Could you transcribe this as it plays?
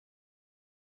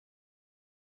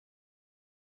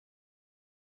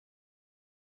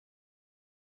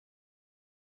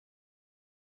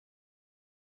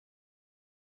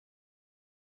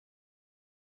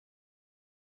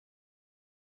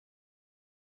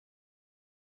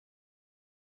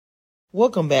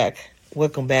Welcome back.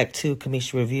 Welcome back to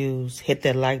Kamisha Reviews. Hit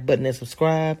that like button and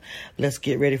subscribe. Let's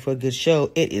get ready for a good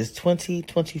show. It is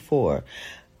 2024.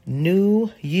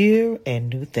 New year and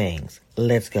new things.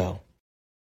 Let's go.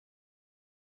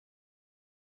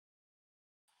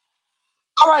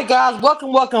 All right, guys.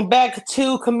 Welcome back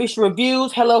to Kamisha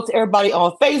Reviews. Hello to everybody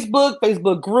on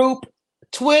Facebook group,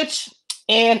 Twitch,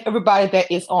 and everybody that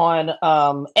is on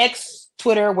X,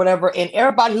 Twitter, whatever, and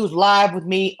everybody who's live with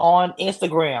me on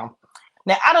Instagram.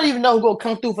 Now, I don't even know who's going to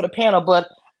come through for the panel, but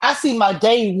I see my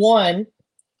day one.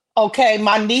 Okay,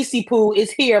 my niecey poo is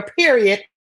here, period,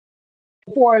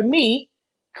 for me.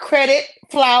 Credit,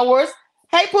 flowers.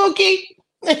 Hey, Pookie.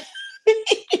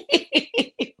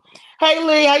 Hey,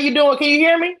 Lee, how you doing? Can you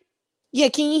hear me? Yeah,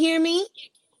 can you hear me?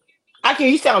 I can.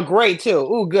 You sound great, too.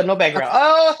 Ooh, good. No background.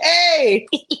 Okay.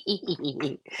 Oh,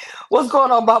 hey. What's going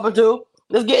on, Baba Doo?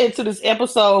 Let's get into this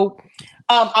episode.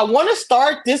 I want to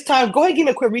start this time. Go ahead and give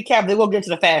me a quick recap. Then we'll get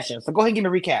into the fashion. So go ahead and give me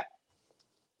a recap.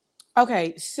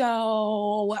 Okay,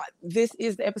 so this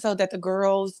is the episode that the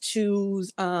girls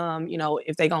choose,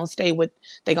 if they're gonna stay with,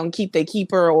 they're gonna keep their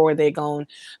keeper or they're gonna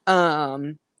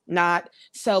not.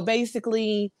 So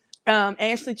basically,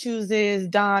 Ashley chooses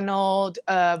Donald,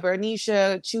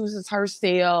 Bernicia chooses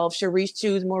herself, Sharice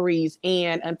chooses Maurice,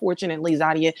 and unfortunately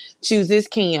Zadia chooses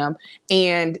Cam.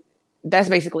 And that's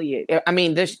basically it. I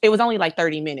mean, it was only like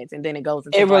 30 minutes and then it goes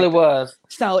into It really like was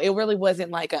so it really wasn't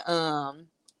like a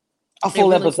it full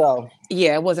really, episode.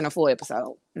 yeah, it wasn't a full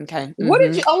episode. Okay. What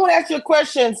did you? I want to ask you a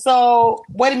question. So,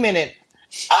 wait a minute.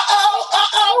 First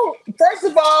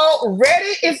of all,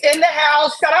 Reddit is in the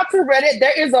house. Shout out to Reddit.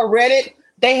 There is a Reddit.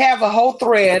 They have a whole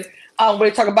thread where they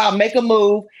talk about make a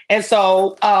move. And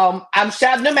so I'm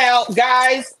shouting them out.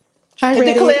 Guys, Hi, hit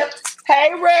the Reddit. clip.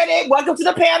 Hey, Reddit. Welcome to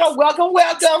the panel. Welcome.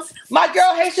 My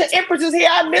girl Haitian Empress is here.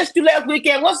 I missed you last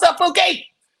weekend. What's up, okay?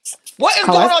 What is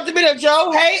going on, Davina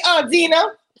Joe? Hey, Dina.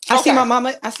 I see my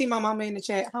mama. I see my mama in the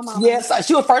chat. Hi, mama. Yes,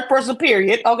 she was first person,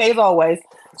 period. Okay, as always.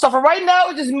 So for right now,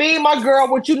 it's just me, my girl,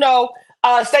 what you know,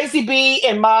 Stacey B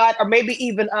and Mod, or maybe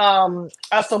even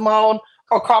Simone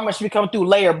or Carmen should be coming through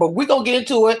later. But we're gonna get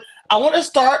into it. I want to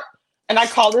start, and I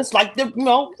call this like the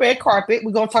red carpet.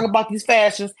 We're gonna talk about these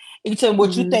fashions. You tell me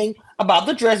what you think about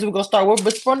the dress. We're gonna start with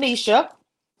Miss Bernicia.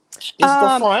 It's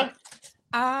the front.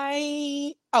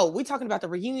 We talking about the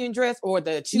reunion dress or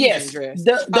the choosing dress?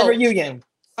 The reunion.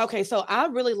 Okay, so I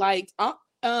really liked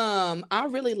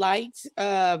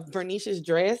Bernicia's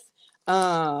dress.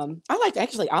 I liked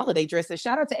actually all of their dresses.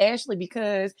 Shout out to Ashley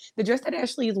because the dress that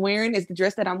Ashley is wearing is the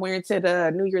dress that I'm wearing to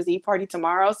the New Year's Eve party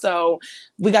tomorrow. So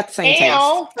we got the same taste.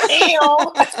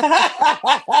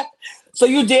 So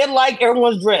you did like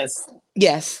everyone's dress?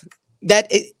 Yes.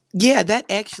 That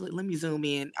actually, let me zoom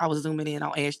in. I was zooming in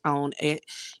on it.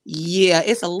 Yeah,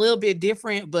 it's a little bit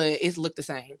different, but it's looked the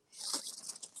same.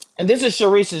 And this is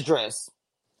Sharice's dress.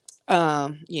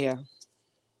 Yeah.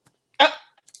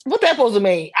 What that supposed to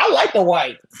mean? I like the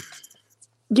white.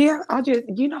 Yeah, I just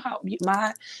how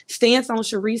my stance on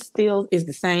Sharice still is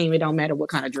the same. It don't matter what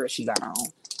kind of dress she got on.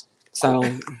 So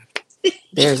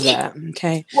there's that.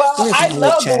 Okay. Well, I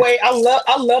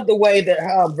love the way that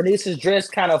Bernice's dress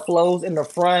kind of flows in the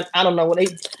front. I don't know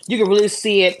you can really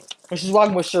see it when she's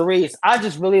walking with Sharice. I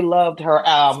just really loved her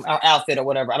outfit or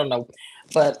whatever. I don't know,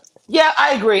 but yeah,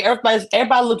 I agree. Everybody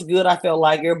looked good. I felt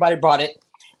like everybody brought it.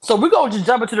 So we're going to just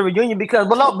jump into the reunion because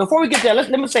before we get there,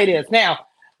 let me say this now.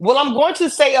 What I'm going to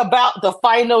say about the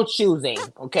final choosing,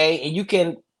 okay, and you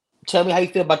can tell me how you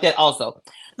feel about that also.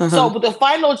 So with the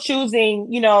final choosing,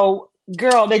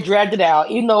 girl, they dragged it out,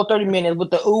 30 minutes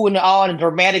with the ooh and the all and the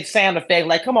dramatic sound effect.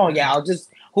 Like, come on, y'all, just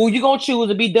who you gonna choose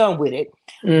to be done with it.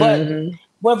 But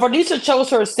when Vernicia chose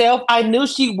herself, I knew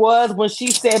she was when she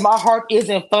said, "My heart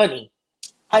isn't funny."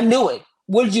 I knew it.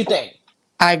 What did you think?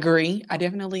 I agree. I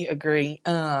definitely agree.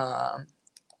 Hold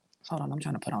on, I'm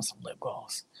trying to put on some lip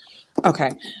gloss.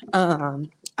 Okay.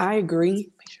 I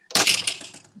agree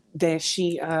that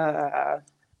she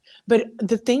but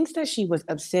the things that she was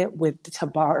upset with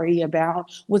Tabari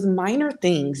about was minor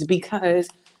things because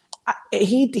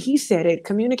he said it,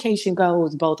 communication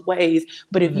goes both ways,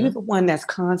 but if you're the one that's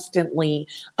constantly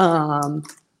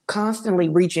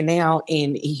reaching out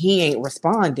and he ain't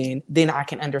responding, then I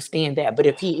can understand that. But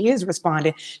if he is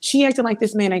responding, she acting like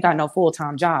this man ain't got no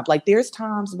full-time job. Like there's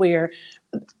times where,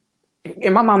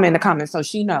 and my mom in the comments, so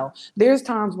she know, there's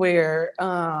times where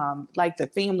like the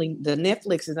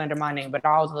Netflix is under my name, but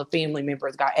all the family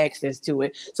members got access to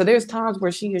it. So there's times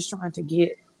where she is trying to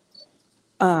get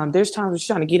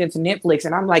into Netflix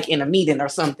and I'm like in a meeting or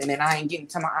something and I ain't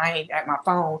at my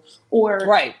phone or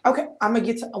right. Okay, I'm gonna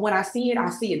get to when I see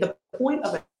it. The point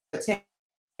of a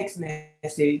text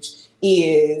message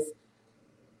is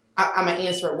I'm gonna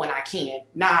answer it when I can,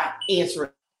 not answer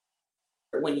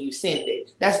it when you send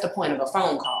it. That's the point of a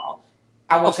phone call.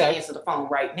 I want you to answer the phone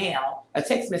right Okay, now. A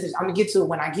text message, I'm gonna get to it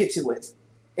when I get to it,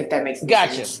 if that makes any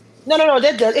sense. gotcha. No,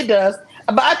 that does it does.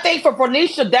 But I think for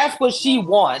Bernicia, that's what she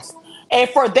wants, and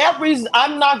for that reason,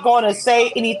 I'm not going to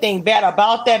say anything bad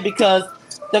about that because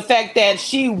the fact that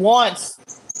she wants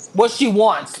what she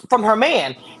wants from her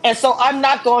man. And so I'm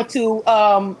not gonna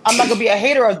be a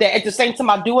hater of that. At the same time,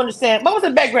 I do understand what was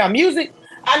the background music.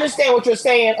 I understand what you're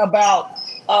saying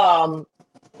um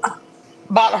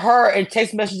about her and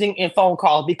text messaging and phone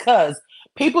calls because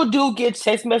people do get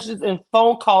text messages and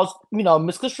phone calls,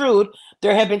 misconstrued.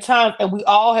 There have been times, and we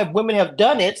all have women have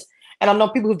done it, and I know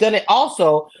people who've done it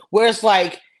also, where it's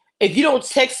like if you don't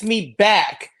text me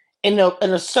back in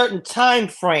a certain time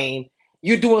frame,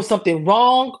 you're doing something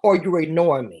wrong or you're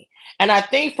ignoring me. And I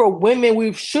think for women,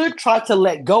 we should try to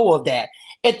let go of that.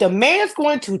 If the man's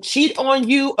going to cheat on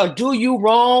you or do you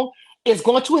wrong, it's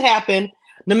going to happen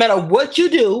no matter what you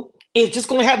do. It's just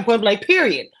going to happen point blank,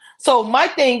 period. So my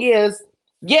thing is,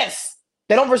 yes,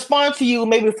 they don't respond to you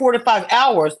maybe 4 to 5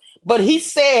 hours, but he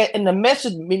said in the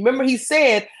message, remember he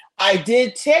said, I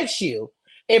did text you.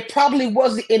 It probably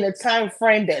wasn't in the time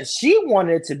frame that she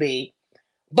wanted it to be,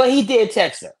 but he did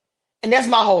text her. And that's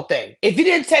my whole thing. If he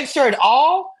didn't text her at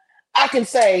all, I can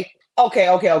say, okay.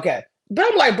 But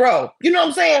I'm like, bro, you know what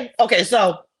I'm saying? Okay,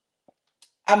 so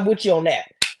I'm with you on that.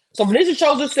 So Vanessa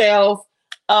chose herself.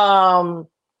 Um,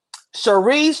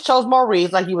 Cherise chose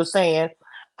Maurice, like you were saying.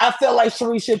 I felt like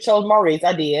Cherise should have chose Maurice.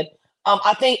 I did.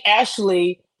 I think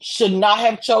Ashley should not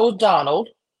have chose Donald.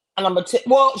 And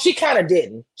well, she kind of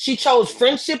didn't. She chose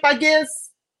friendship, I guess.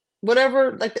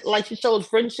 Whatever, like she chose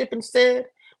friendship instead,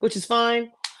 which is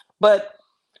fine. But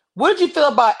what did you feel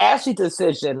about Ashley's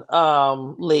decision,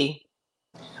 Lee?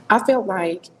 I felt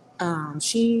like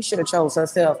she should have chose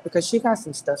herself because she got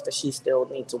some stuff that she still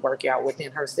needs to work out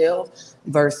within herself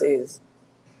versus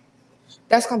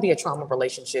that's gonna be a trauma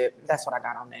relationship. That's what I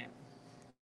got on that.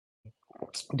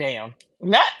 Damn,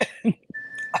 not.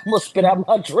 I almost spit out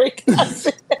my drink. I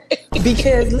said,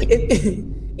 Because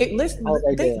let's I was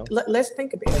like, think damn. let's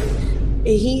think about it.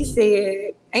 He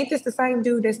said, "Ain't this the same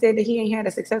dude that said that he ain't had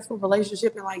a successful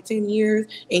relationship in like 10 years,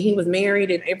 and he was married,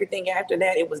 and everything after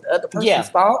that it was the other person's Yeah.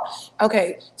 fault?"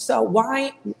 Okay, so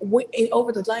why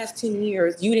over the last 10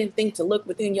 years you didn't think to look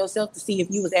within yourself to see if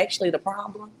you was actually the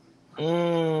problem?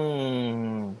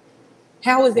 Mm,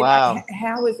 How is it? wow.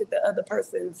 How is it the other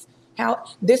person's? How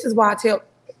this is why I tell.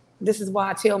 This is why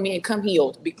I tell men come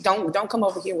healed. Don't come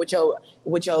over here with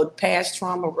your past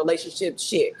trauma relationship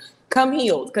shit. Come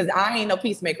healed, because I ain't no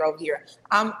peacemaker over here.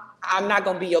 I'm not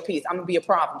gonna be your peace. I'm gonna be a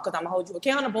problem because I'm gonna hold you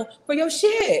accountable for your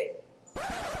shit.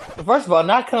 First of all,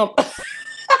 not come,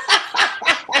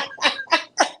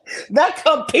 not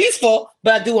come peaceful,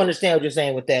 but I do understand what you're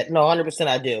saying with that. No, 100%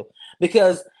 I do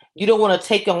because you don't want to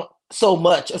take on so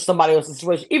much of somebody else's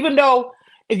situation, even though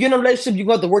if you're in a relationship, you're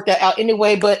going to have to work that out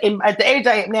anyway. But at the age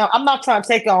I am now, I'm not trying to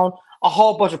take on a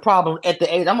whole bunch of problems at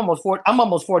the age. I'm almost 40. I'm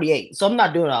almost 48, so I'm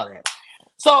not doing all that.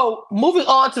 So moving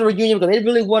on to the reunion because they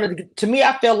really wanted to me,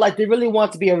 I felt like they really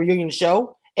wanted to be a reunion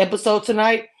show episode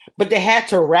tonight, but they had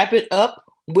to wrap it up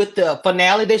with the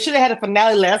finale. They should have had a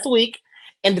finale last week,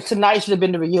 and tonight should have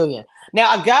been the reunion. Now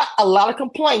I got a lot of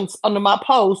complaints under my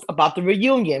post about the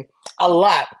reunion. A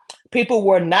lot. People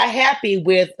were not happy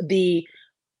with the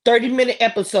 30-minute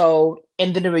episode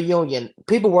and then the reunion.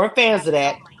 People weren't fans of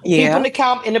that. People in Yeah.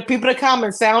 the people in the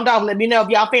comments sound off. Let me know if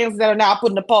y'all fans of that or not. I put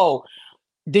in the poll.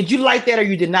 Did you like that or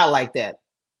you did not like that,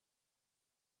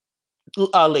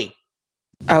 Lee?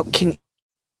 Oh, can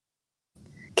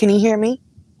you hear me?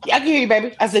 Yeah, I can hear you,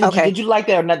 baby. I said, Okay. did you like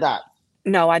that or not?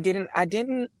 No, I didn't. I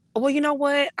didn't. Well, you know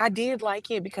what? I did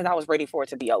like it because I was ready for it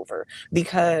to be over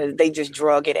because they just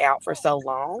drug it out for so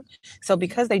long. So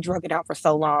because they drug it out for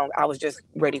so long, I was just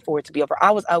ready for it to be over.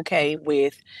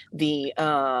 The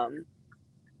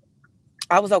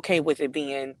I was okay with it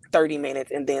being 30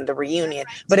 minutes and then the reunion.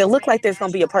 But it looked like there's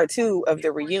going to be a part 2 of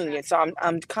the reunion. So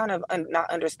I'm kind of not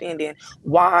understanding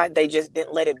why they just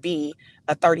didn't let it be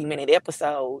a 30-minute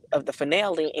episode of the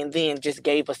finale and then just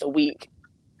gave us a week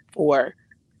for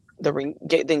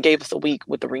then gave us a week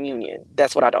with the reunion.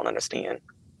 That's what I don't understand.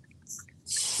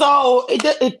 So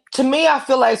to me, I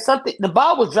feel like something the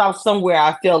ball was dropped somewhere.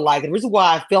 I feel like the reason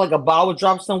why I feel like a ball was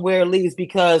dropped somewhere, Lee, is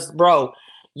because, bro,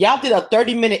 y'all did a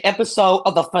 30-minute episode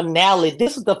of the finale.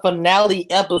 This is the finale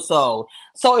episode.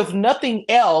 So if nothing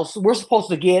else, we're supposed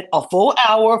to get a full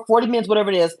hour, 40 minutes,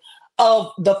 whatever it is,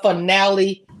 of the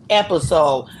finale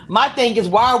episode. My thing is,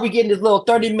 why are we getting this little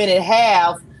 30-minute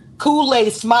half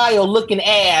Kool-Aid smile looking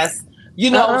ass You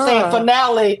know what I'm saying?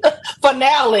 Uh-uh.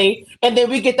 Finale, and then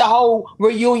we get the whole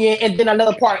reunion, and then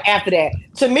another part after that.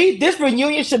 To me, this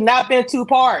reunion should not been two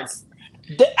parts.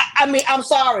 I mean, I'm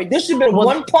sorry. This should have been Well,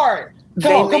 one part.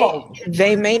 Come they on, come may on.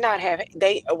 they may not have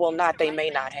they well not they may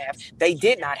not have they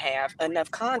did not have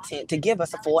enough content to give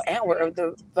us a full hour of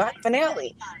the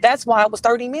finale. That's why it was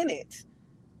 30 minutes.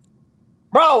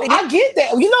 Bro, They did. I get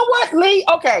that. You know what, Lee?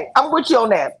 Okay, I'm with you on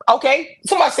that. Okay,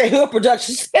 somebody said Hood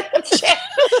Productions in the chat.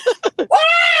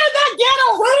 That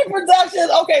ghetto Hood Productions.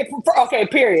 Okay, okay,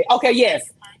 period. Okay, yes.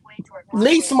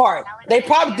 Lee Smart. They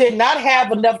probably did not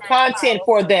have enough content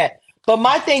for that. But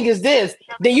my thing is this: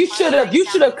 then you should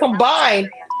have combined.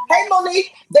 Hey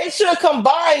Monique, they should have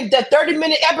combined the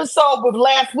 30-minute episode with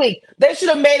last week. They should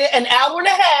have made it an hour and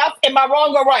a half. Am I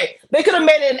wrong or right? They could have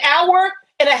made it an hour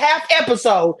and a half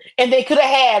episode, and they could have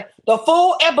had the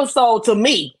full episode to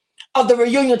me of the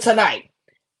reunion tonight.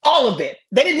 All of it.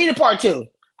 They didn't need a part two.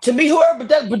 To me, whoever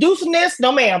producing this,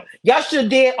 no ma'am. Y'all should have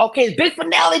did, okay, it's big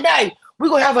finale night. We're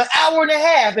gonna have an hour and a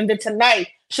half, and then tonight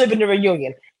should have been the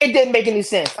reunion. It didn't make any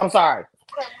sense. I'm sorry.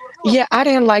 Yeah, I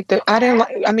didn't like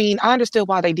I mean, I understood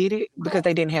why they did it because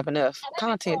they didn't have enough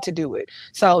content to do it.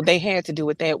 So they had to do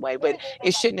it that way, but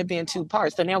it shouldn't have been two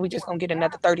parts. So now we just gonna get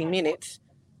another 30 minutes.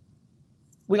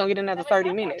 We're gonna get another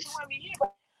 30 minutes.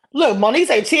 Look, Monique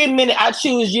say 10 minutes, I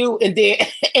choose you, and then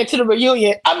into the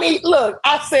reunion. I mean, look,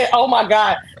 I said, oh my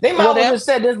God. They might Well, as well that just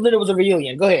said this literally was a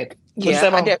reunion. Go ahead. What you yeah, say,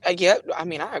 Mom? yeah, I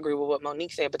mean, I agree with what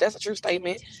Monique said, but that's a true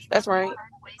statement. That's right.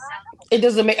 It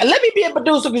doesn't make. Let me be a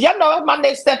producer because y'all know that's my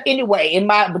next step anyway in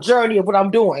my journey of what I'm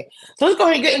doing. So let's go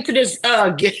ahead and get into this.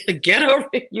 Get her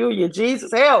reunion.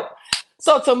 Jesus help.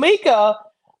 So Tamika,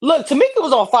 look, Tamika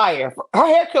was on fire. Her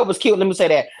haircut was cute. Let me say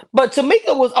that. But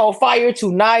Tamika was on fire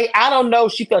tonight. I don't know.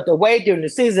 If she felt the way during the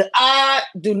season. I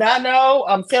do not know.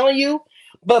 I'm telling you.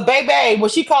 But baby, when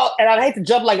she called, and I hate to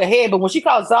jump like a head, but when she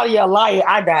called Zadia a liar,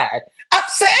 I died. I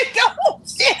said, "Go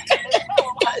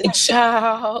shit."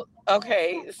 Child.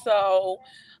 Okay, so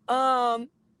um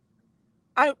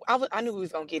I knew we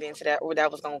was gonna get into that, or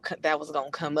that was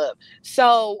gonna come up.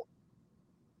 So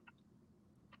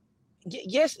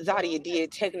yes, Zadia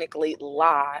did technically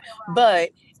lie,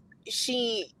 but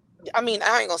she I mean,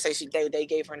 I ain't gonna say they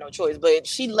gave her no choice, but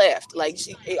she left. Like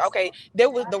okay, there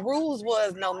was the rules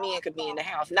was no men could be in the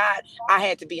house. Not I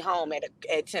had to be home at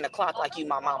 10 o'clock like you,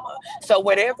 my mama. So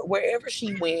wherever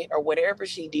she went or whatever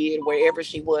she did, wherever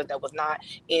she was that was not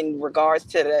in regards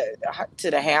to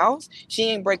the house, she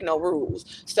ain't break no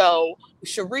rules. So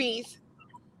Sharice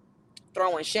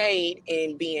throwing shade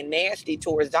and being nasty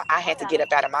towards I had to get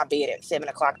up out of my bed at 7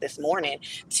 o'clock this morning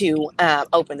to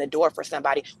open the door for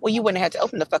somebody. Well, you wouldn't have had to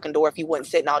open the fucking door if you wasn't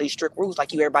setting all these strict rules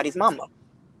like you everybody's mama in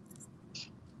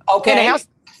the Okay. house.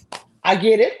 I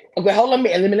get it. Okay, hold on a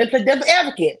minute. Let me play devil's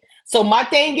advocate. So my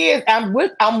thing is, I'm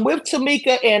with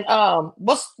Tamika and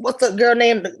what's the girl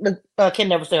name? I can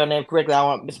never say her name correctly. I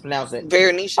won't mispronounce it.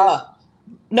 Veronisha. Uh,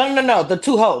 no. The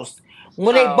two hosts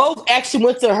when they Oh, both actually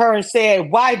went to her and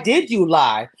said, "Why did you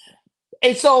lie?"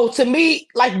 And so to me,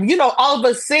 like all of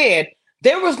us said,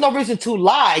 there was no reason to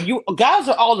lie. You guys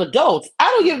are all adults. I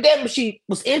don't give a damn if she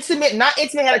was intimate, not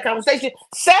intimate, had a conversation,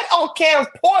 sat on Cam's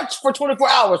porch for 24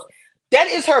 hours. That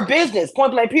is her business.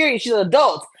 Point blank. Period. She's an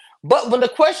adult. But when the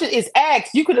question is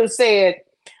asked, you could have said,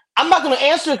 "I'm not going to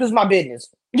answer it because it's my business."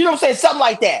 You know what I'm saying? Something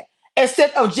like that,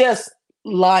 instead of just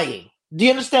lying. Do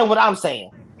you understand what I'm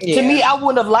saying? To yeah. me, I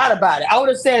wouldn't have lied about it. I would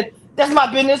have said, "That's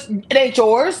my business. It ain't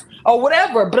yours," or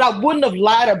whatever. But I wouldn't have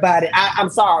lied about it. I'm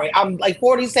sorry. I'm like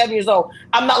 47 years old.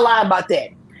 I'm not lying about that.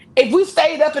 If we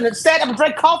stayed up and sat up and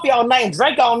drank coffee all night and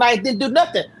drank all night and didn't do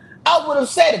nothing, I would have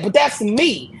said it. But that's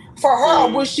me. For her, I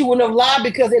Mm. wish she wouldn't have lied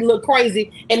because it looked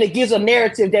crazy and it gives a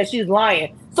narrative that she's lying.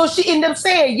 So she ended up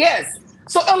saying yes.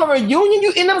 So on a reunion,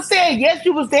 you end up saying yes,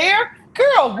 you was there?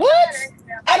 Girl, what?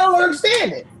 I don't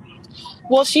understand it.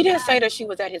 Well, she didn't say that she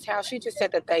was at his house. She just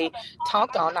said that they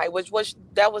talked all night, which was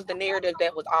that was the narrative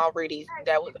that was already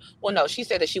that was well no, she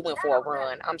said that she went for a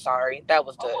run. I'm sorry. That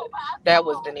was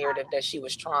the narrative that she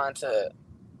was trying to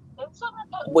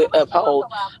uphold.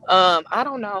 I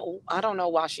don't know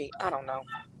why I don't know.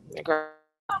 Girl,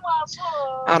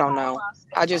 I don't know.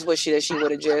 I just wish that she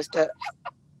would have just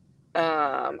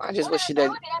I just wish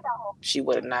she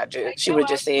would have not just she would have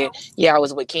just said, yeah, I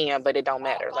was with Cam, but it don't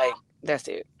matter. Like that's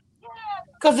it.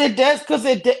 Because it does, because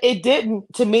it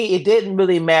didn't, to me, it didn't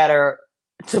really matter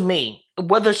to me.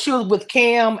 Whether she was with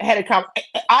Cam, had a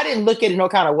I didn't look at it no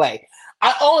kind of way.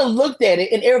 I only looked at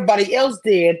it, and everybody else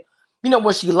did,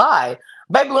 when she lied.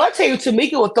 Baby, when I tell you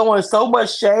Tamika was throwing so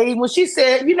much shade, when she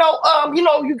said, you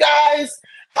guys,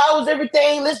 how was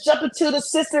everything? Let's jump into the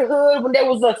sisterhood when there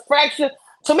was a fraction.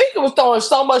 Tamika was throwing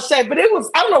so much shade, but it was,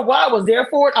 I don't know why I was there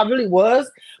for it. I really was.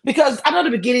 Because I know in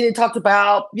the beginning they talked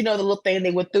about, the little thing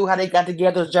they went through, how they got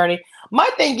together, this journey. My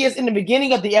thing is in the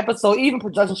beginning of the episode, even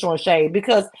production showing shade,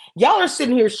 because y'all are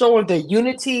sitting here showing the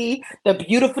unity, the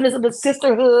beautifulness of the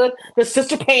sisterhood, the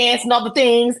sister pants and all the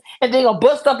things, and then gonna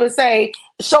bust up and say,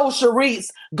 show Sharice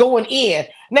going in.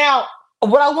 Now,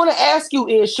 what I want to ask you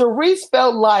is Sharice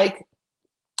felt like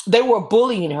they were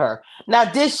bullying her. Now,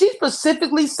 did she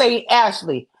specifically say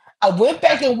Ashley? I went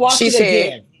back and watched She it said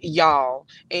again. y'all,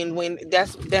 and when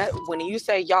you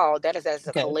say y'all, that is as a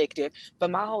Okay. collective. But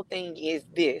my whole thing is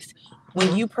this: when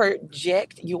Mhm. you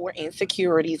project your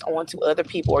insecurities onto other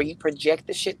people, or you project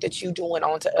the shit that you doing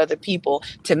onto other people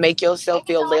to make yourself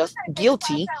feel less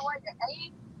guilty.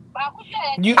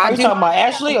 You I are you do. talking about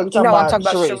Ashley or are you talking No, I'm about talking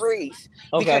about Sharice? Sharice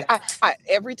because Okay. I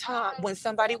every time when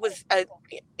somebody was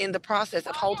in the process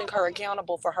of holding her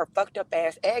accountable for her fucked up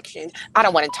ass actions, I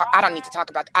don't want to talk. I don't need to talk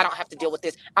about. I don't have to deal with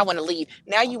this. I want to leave.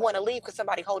 Now you want to leave because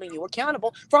somebody holding you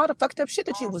accountable for all the fucked up shit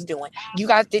that you was doing. You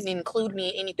guys didn't include me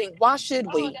in anything. Why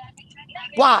should we?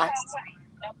 Why?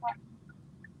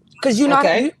 Because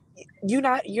Okay. you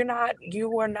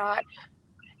are not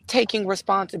taking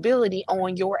responsibility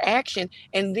on your action.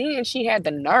 And then she had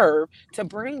the nerve to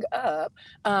bring up,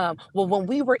 well, when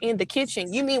we were in the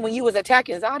kitchen, you mean when you was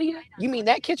attacking Zadia? You mean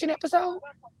that kitchen episode?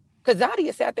 Because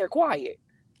Zadia sat there quiet.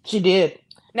 She did.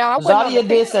 Now I wasn't on the Zadia did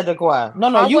panel. set the choir. No,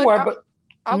 no, I you wasn't. weren't, I, but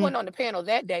I mhm. wasn't on the panel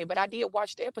that day, but I did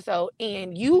watch the episode.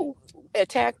 And you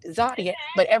attacked Zadia,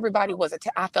 but everybody was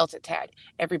I felt attacked.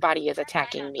 Everybody is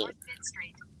attacking me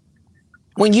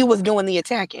when you was doing the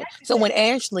attacking. So when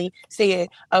Ashley said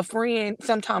a friend,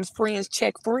 sometimes friends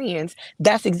check friends,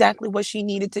 that's exactly what she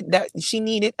needed to that she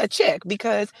needed a check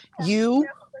because you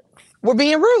were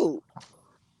being rude.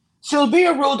 She was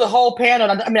being rude the whole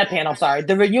panel. I mean, not panel, I'm sorry,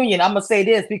 the reunion. I'm going to say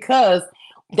this because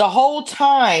the whole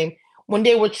time when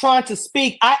they were trying to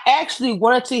speak, I actually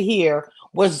wanted to hear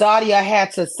what Zadia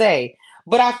had to say.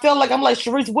 But I felt like, I'm like,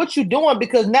 Sharice, what you doing?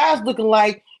 Because now it's looking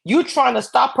like you trying to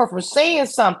stop her from saying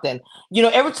something.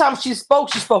 Every time she spoke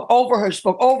over her, she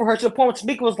spoke over her to the point where the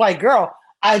speaker was like, girl,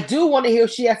 I do want to hear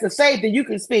what she has to say, then you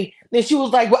can speak. Then she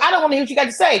was like, well, I don't want to hear what you got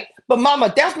to say. But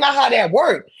mama, that's not how that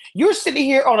works. You're sitting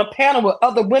here on a panel with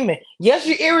other women. Yes,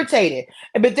 you're irritated,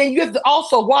 but then you have to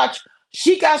also watch.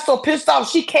 She got so pissed off,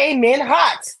 she came in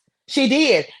hot. She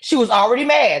did. She was already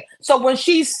mad. So when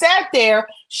she sat there,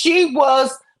 she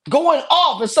was going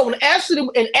off. And so when Ashley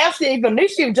even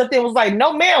initially jumped in and was like,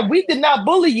 no, ma'am, we did not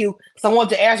bully you. So I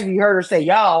wanted to ask if you heard her say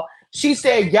y'all. She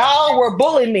said, y'all were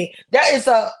bullying me. That is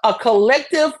a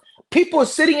collective. People are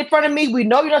sitting in front of me. We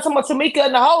know you're not talking about Tamika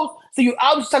and the host. So you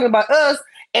obviously talking about us.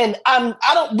 And I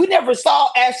don't. We never saw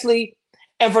Ashley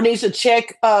and Vernisha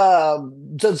check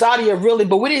Zadia really,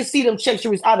 but we didn't see them check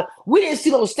Sharice either. We didn't see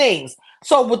those things.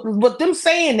 So with them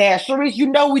saying that,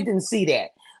 Sharice, we didn't see that.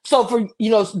 So for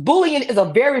bullying is a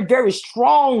very, very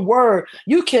strong word.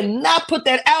 You cannot put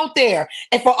that out there.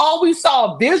 And for all we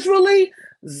saw visually,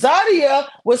 Zadia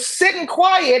was sitting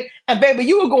quiet, and baby,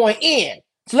 you were going in.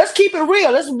 So let's keep it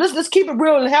real. Let's keep it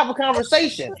real and have a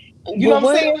conversation. You know Well, what I'm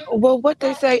what? saying? Well, what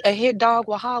they say, a hit dog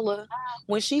will holler.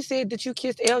 When she said that you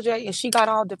kissed LJ and she got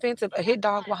all defensive, a hit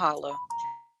dog will holler.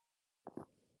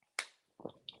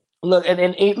 Look,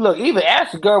 and look, even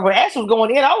Ashley, girl, when Ashley was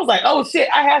going in, I was like, oh shit,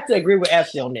 I have to agree with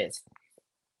Ashley on this.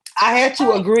 I had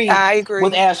to agree I with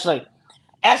agree. Ashley.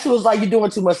 Ashley was like, you're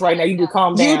doing too much right now. You need to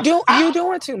calm down. You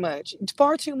doing too much,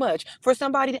 far too much for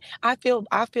somebody. I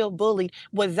feel bullied.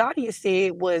 What Zadia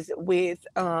said was with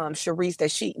Sharice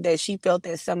that she felt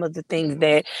that some of the things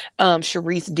that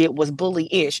Sharice did was bully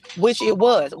ish, which it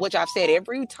was, which I've said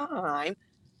every time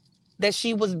that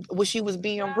she was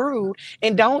being rude.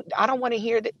 And I don't want to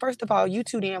hear that. First of all, you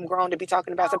too damn grown to be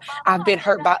talking about something. I've been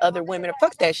hurt by other women.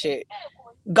 Fuck that shit.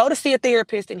 Go to see a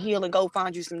therapist and heal and go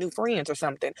find you some new friends or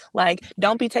something. Like,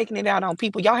 don't be taking it out on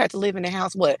people. Y'all had to live in the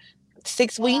house, what,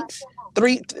 6 weeks?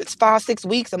 5, 6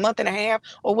 weeks, a month and a half,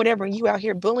 or whatever, and you out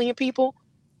here bullying people.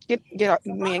 Get off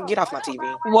my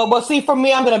TV. Well, see, for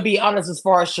me, I'm gonna be honest as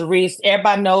far as Sharice.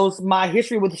 Everybody knows my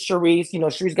history with Sharice.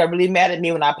 Sharice got really mad at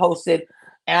me when I posted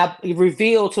and I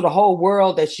revealed to the whole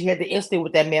world that she had the incident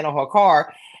with that man on her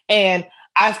car. And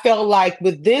I felt like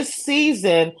with this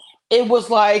season, it was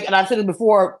like, and I said it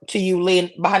before to you,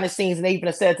 Lee, behind the scenes, and they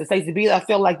even said to Stacey B. I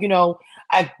felt like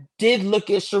I did look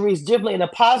at Sharice differently in a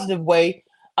positive way.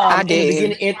 I In the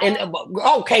did. beginning,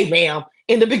 okay, ma'am,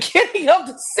 in the beginning of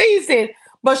the season,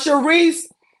 but Sharice,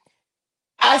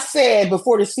 I said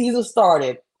before the season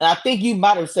started, and I think you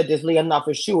might have said this, Lee, I'm not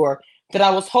for sure, that I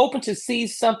was hoping to see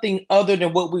something other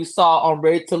than what we saw on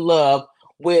Ready to Love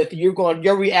with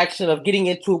your reaction of getting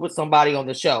into it with somebody on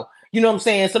the show. You know what I'm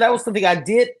saying? So that was something I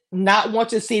did not want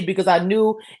to see because I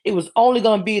knew it was only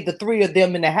going to be the three of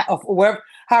them in the house, or wherever,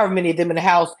 however many of them in the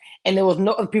house, and there was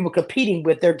no other people competing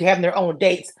with. They're having their own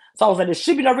dates. So I was like, there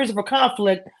should be no reason for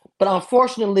conflict, but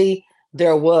unfortunately,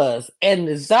 there was. And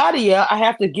Zadia, I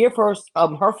have to give her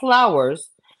flowers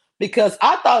because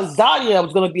I thought Zadia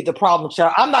was going to be the problem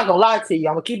child. I'm not going to lie to you.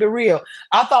 I'm going to keep it real.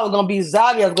 I thought it was going to be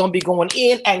Zadia was going to be going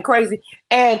in and crazy.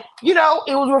 And, it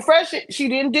was refreshing. She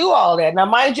didn't do all that. Now,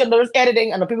 mind you, there's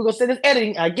editing. I know people going to say there's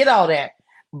editing. I get all that.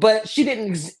 But she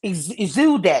didn't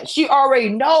exude that. She already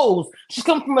knows. She's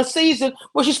coming from a season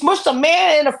where she smushed a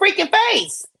man in the freaking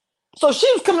face. So she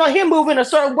was coming on here moving a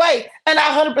certain way. And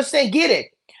I 100% get it.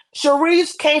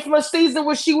 Sharice came from a season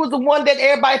where she was the one that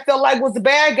everybody felt like was the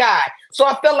bad guy. So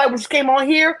I felt like when she came on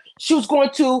here, she was going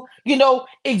to,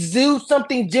 exude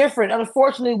something different.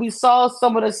 Unfortunately, we saw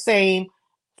some of the same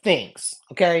things.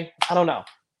 Okay. I don't know.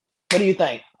 What do you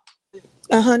think?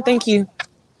 Thank you.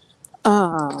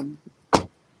 Um,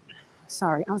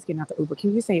 Sorry, I was getting out the Uber.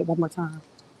 Can you say it one more time?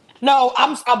 No,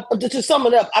 I'm to sum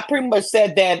it up. I pretty much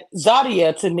said that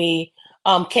Zadia to me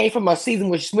came from a season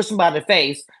where she smushed somebody in the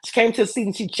face. She came to a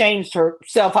season she changed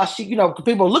herself. How she,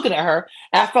 people were looking at her,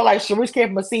 and I felt like Sharice came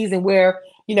from a season where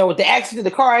with the accident,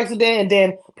 the car accident, and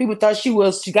then people thought she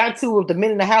got into it with the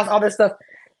men in the house, all that stuff,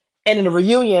 and in the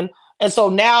reunion. And so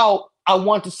now I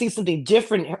want to see something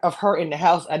different of her in the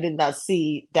house. I did not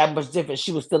see that much different.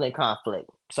 She was still in conflict.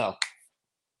 So,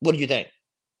 what do you think,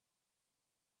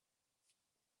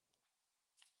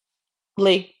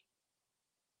 Lee?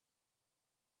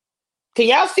 Can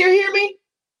y'all still hear me?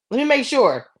 Let me make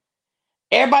sure.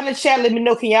 Everybody in the chat, let me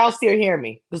know. Can y'all still hear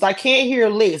me? Because I can't hear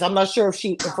Liz. I'm not sure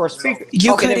if her speaker.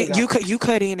 You Okay, cut there we it. go. You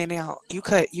cut in and out. You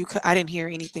cut. I didn't hear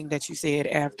anything that you said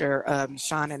after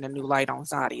shining a new light on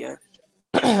Zadia.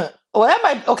 Well, that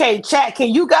might. Okay, chat.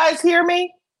 Can you guys hear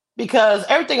me? Because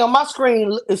everything on my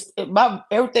screen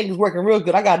everything is working real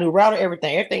good. I got a new router.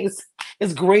 Everything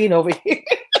is green over here.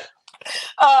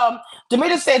 um,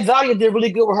 Demeter said Zadia did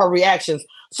really good with her reactions.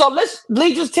 So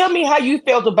Lee, just tell me how you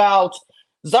felt about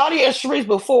Zadia and Sharice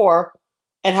before,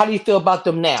 and how do you feel about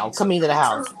them now coming into the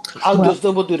house? Well,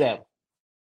 We'll do that.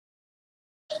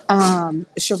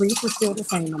 Sharice was still the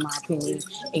same in my opinion,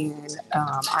 and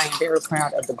I am very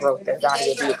proud of the growth that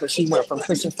Zadia did because she went from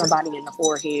pushing somebody in the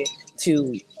forehead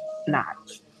to not.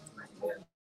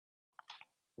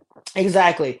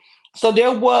 Exactly. So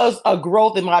there was a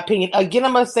growth, in my opinion. Again,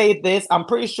 I'm gonna say this. I'm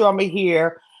pretty sure I'm gonna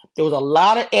hear there was a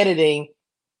lot of editing,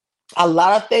 a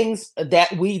lot of things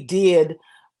that we did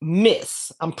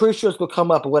miss. I'm pretty sure it's gonna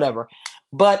come up or whatever.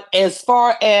 But as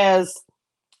far as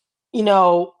you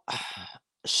know,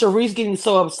 Sharice getting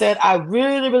so upset, I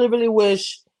really, really, really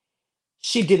wish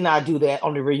she did not do that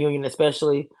on the reunion,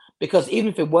 especially because even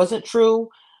if it wasn't true,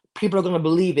 people are going to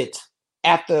believe it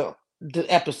after the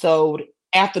episode,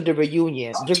 after the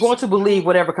reunion. They're going to believe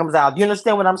whatever comes out. You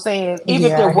understand what I'm saying? Even if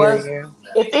Yeah, there I hear was, you.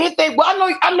 if anything, well,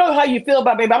 I know how you feel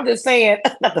about it, baby. I'm just saying,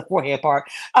 not the forehead part.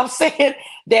 I'm saying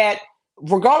that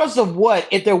regardless of what,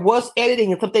 if there was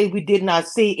editing and something we did not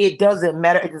see, it doesn't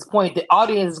matter at this point. The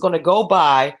audience is going to go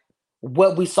by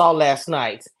what we saw last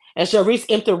night. And Sharice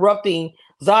interrupting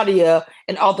Zadia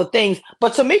and all the things.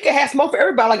 But Tamika has smoke for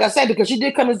everybody, like I said, because she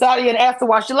did come to Zadia and asked her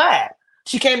why she lied.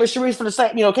 She came with Sharice for the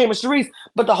same, came with Sharice.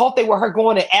 But the whole thing with her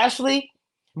going to Ashley,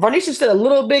 Vernisha said a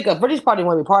little bit, because Vernisha probably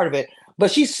want to be part of it.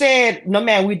 But she said, no,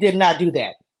 man, we did not do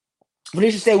that.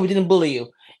 Vernisha said we didn't bully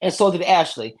you. And so did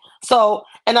Ashley. So,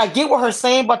 and I get what her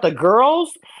saying about the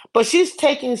girls, but she's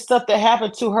taking stuff that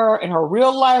happened to her in her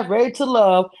real life, Ready to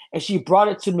Love, and she brought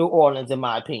it to New Orleans, in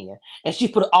my opinion. And she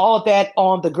put all of that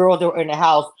on the girls that were in the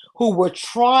house who were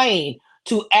trying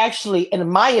to actually, in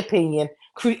my opinion,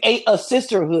 create a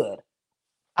sisterhood.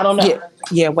 I don't know. Yeah,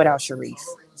 yeah. Without Sharice.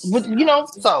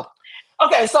 So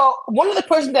okay, so one of the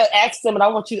questions that asked them, and I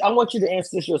want you to answer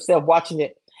this yourself watching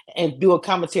it and do a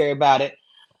commentary about it.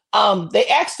 They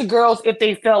asked the girls if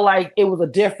they felt like it was a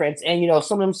difference, and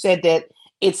some of them said that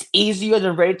it's easier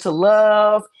than Ready to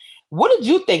Love. What did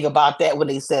you think about that when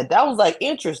they said that? Was like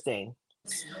interesting.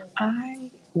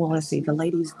 Let's see. The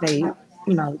ladies, you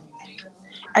know,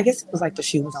 I guess it was like the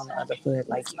shoe was on the other foot.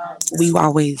 Like we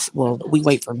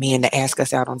wait for men to ask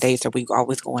us out on dates, or we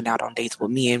always going out on dates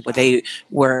with men, but they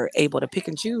were able to pick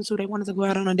and choose who they wanted to go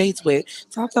out on dates with.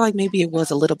 So I feel like maybe it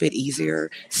was a little bit easier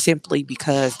simply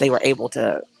because they were able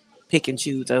to pick and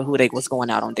choose who they was going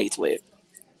out on dates with.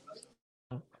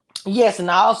 Yes, and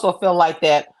I also feel like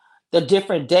that the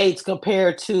different dates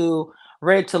compared to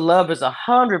Ready to Love is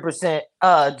 100%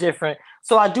 different.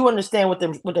 So I do understand what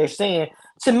they're saying.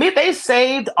 To me, they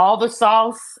saved all the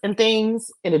sauce and things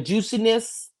and the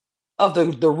juiciness of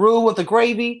the roux with the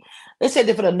gravy. They said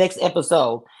it for the next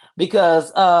episode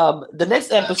because the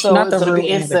next episode Not is the going to roux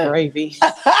be and the instant. gravy.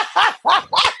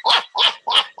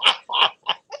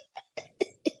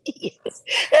 Yes.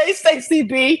 Hey, Stacey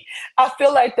B, I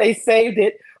feel like they saved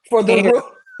it for the And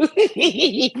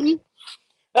roux.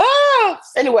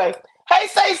 Anyway, hey,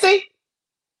 Stacey.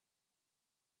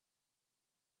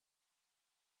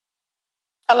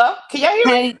 Hello, can y'all hear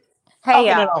me? Hey, hey,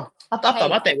 Okay, no, y'all. no. I thought Hey,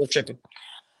 my thing was tripping.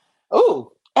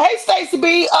 Ooh. Hey, Stacey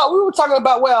B. We were talking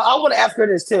about. Well, I want to ask her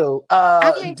this too.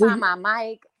 I can't find my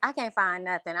mic. I can't find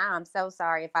nothing. I'm so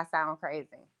sorry if I sound crazy.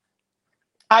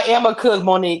 I am a cook,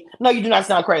 Monique. No, you do not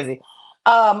sound crazy.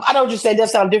 I know what you're saying. That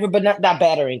sound different, but not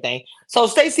bad or anything. So,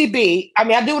 Stacey B. I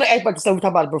mean, I do want to ask about the stuff we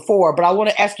talked about before, but I want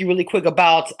to ask you really quick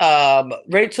about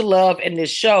Ready to Love in this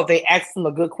show. They asked them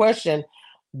a good question,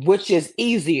 which is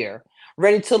easier,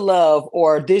 Ready to Love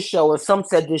or this show? And some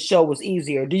said this show was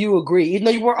easier. Do you agree? Even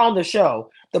though you weren't on the show,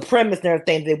 the premise and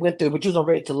everything they went through, but you was on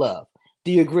Ready to Love.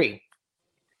 Do you agree?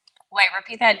 Wait,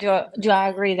 repeat that. Do I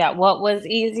agree that what was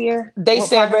easier? They What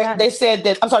said part of that? they said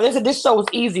that I'm sorry. They said this show was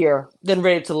easier than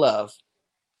Ready to Love.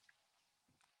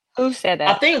 Who said I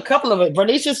that? think a couple of it.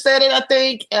 Bernicia said it. I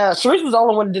think Sharice was the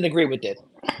only one that didn't agree with it,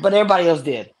 but everybody else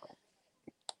did.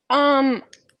 Um,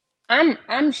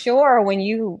 I'm sure when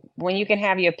you can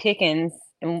have your pickings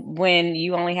and when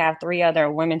you only have three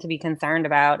other women to be concerned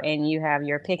about and you have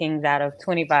your pickings out of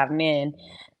 25 men,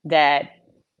 that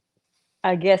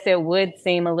I guess it would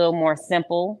seem a little more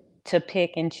simple to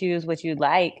pick and choose what you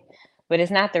like, but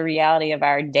it's not the reality of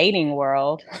our dating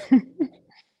world.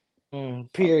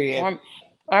 Period. Or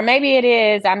or maybe it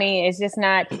is. I mean, it's just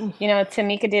not,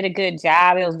 Tamika did a good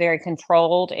job. It was very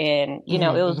controlled and, it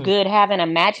was Hmm. good having a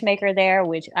matchmaker there,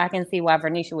 which I can see why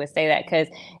Vernisha would say that because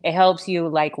it helps you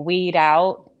like weed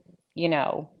out, you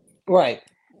know, Right.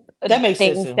 That makes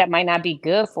sense. things Too. that might not be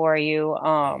good for you.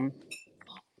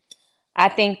 I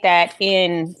think that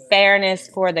in fairness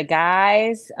for the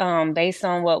guys, based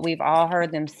on what we've all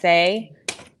heard them say,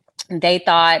 they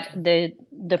thought the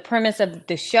premise of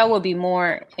the show would be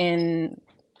more in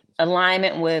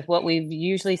alignment with what we've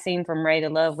usually seen from Ray to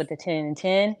Love with the 10 and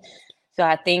 10. So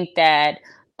I think that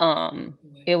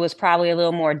it was probably a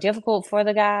little more difficult for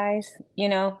the guys,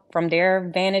 from their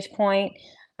vantage point.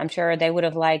 I'm sure they would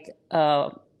have liked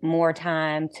more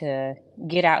time to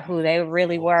get out who they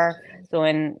really were. So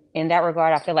in that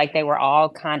regard, I feel like they were all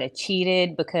kind of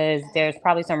cheated because there's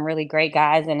probably some really great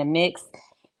guys in the mix.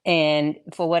 And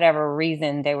for whatever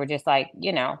reason, they were just like,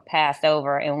 passed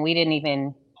over. And we didn't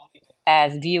even,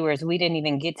 as viewers, we didn't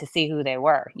even get to see who they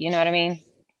were. You know what I mean?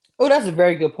 Oh, that's a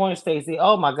very good point, Stacey.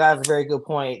 Oh my God, that's a very good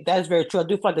point. That is very true. I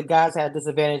do feel like the guys had a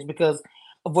disadvantage because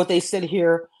of what they said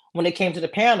here when they came to the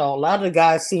panel. A lot of the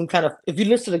guys seemed kind of, if you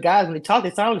listen to the guys when they talk,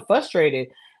 they sounded frustrated.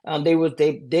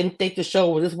 They didn't think the show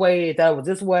was this way. They thought it was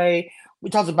this way. We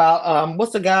talked about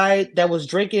what's the guy that was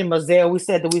drinking Mazel. We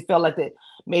said that we felt like that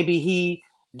maybe he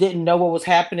didn't know what was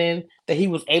happening. That he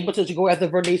was able to go after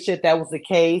Vernice if that was the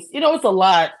case. It's a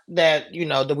lot that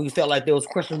that we felt like there was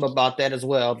questions about that as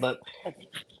well. But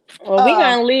Well, um,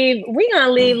 we gonna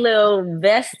leave little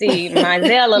Vesty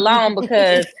Mizell alone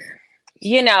because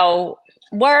you know,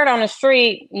 word on the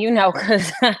street,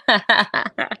 because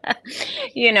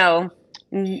you know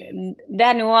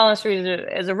that New Orleans street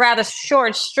is a rather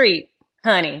short street,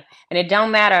 honey, and it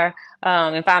don't matter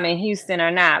if I'm in Houston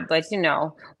or not. But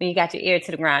when you got your ear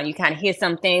to the ground, you kind of hear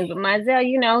some things. But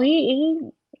Mizell,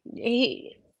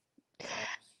 he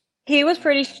he was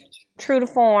pretty true to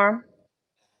form,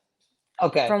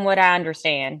 okay, from what I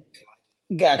understand,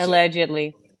 gotcha,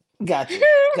 allegedly. gotcha,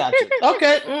 gotcha.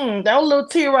 Okay, that was a little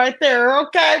tear right there.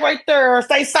 Okay, right there.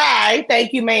 Stay side.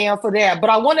 Thank you, ma'am, for that. But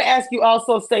I want to ask you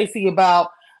also, Stacey, about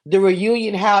the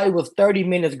reunion. How it was 30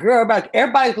 minutes. Girl,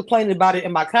 everybody complaining about it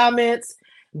in my comments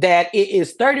that it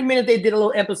is 30 minutes. They did a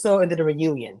little episode and then a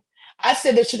reunion. I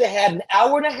said they should have had an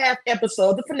hour and a half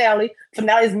episode, the finale.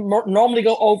 Finales normally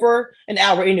go over an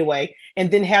hour anyway,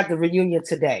 and then have the reunion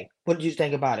today. What did you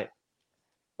think about it?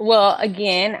 Well,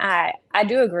 again, I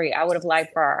do agree. I would have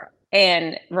liked for,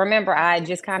 and remember, I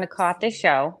just kind of caught this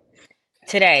show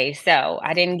today, so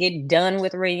I didn't get done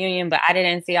with reunion, but I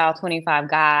didn't see all 25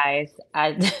 guys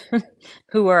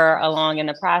who were along in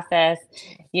the process.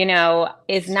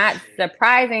 It's not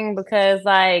surprising because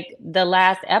like the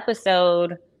last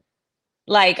episode,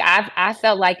 like I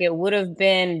felt like it would have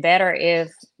been better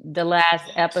if the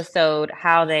last episode,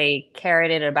 how they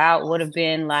carried it about, would have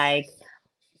been like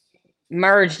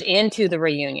merged into the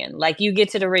reunion. Like you get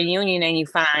to the reunion and you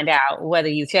find out whether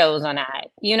you chose or not.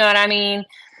 You know what I mean?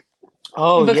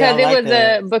 Oh yeah, I Because like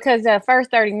that. because the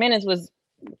first 30 minutes was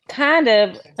kind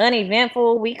of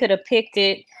uneventful. We could have picked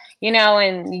it,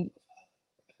 and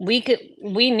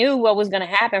we knew what was going to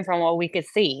happen from what we could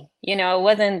see. It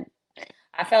wasn't.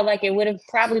 I felt like it would have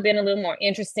probably been a little more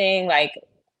interesting, like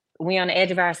we on the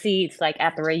edge of our seats, like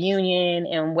at the reunion,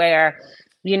 and where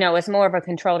it's more of a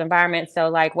controlled environment. So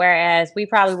like, whereas we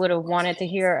probably would have wanted to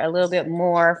hear a little bit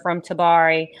more from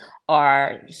Tabari,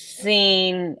 or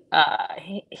seen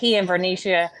he and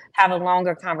Vernisha have a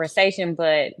longer conversation,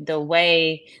 but the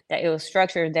way that it was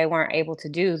structured, they weren't able to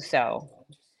do so.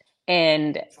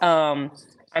 And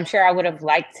I'm sure I would have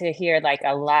liked to hear like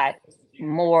a lot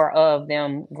more of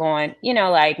them going,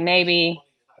 like maybe,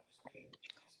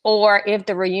 or if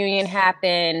the reunion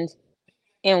happened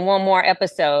in one more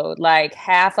episode, like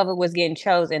half of it was getting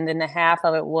chosen, then the half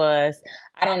of it was,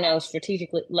 I don't know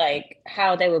strategically like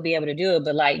how they would be able to do it,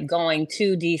 but like going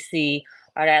to DC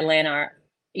or Atlanta,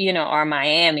 or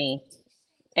Miami,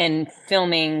 and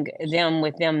filming them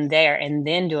with them there and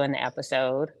then doing the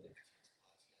episode.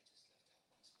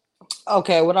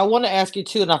 Okay, what I want to ask you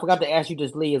too, and I forgot to ask you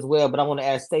this, Lee, as well, but I want to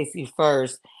ask Stacey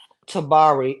first.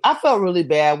 Tabari, I felt really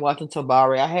bad watching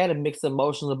Tabari. I had a mixed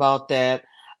emotions about that.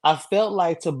 I felt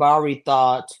like Tabari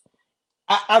thought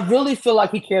I really feel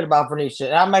like he cared about Vernisha,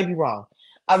 and I might be wrong.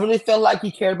 I really felt like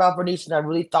he cared about Vernisha, and I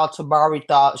really thought Tabari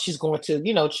thought she's going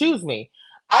to, choose me.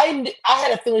 I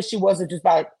had a feeling she wasn't just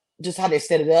by just how they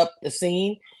set it up, the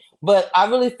scene, but I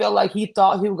really felt like he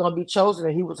thought he was going to be chosen,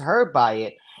 and he was hurt by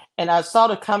it. And I saw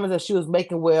the comments that she was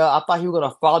making. Well, I thought he was going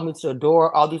to follow me to the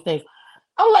door. All these things.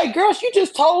 I'm like, girl, you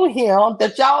just told him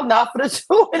that y'all not going to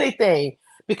do anything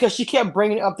because she kept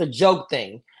bringing up the joke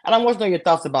thing. And I want to know your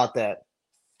thoughts about that.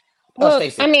 Well, I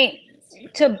Stacey. mean,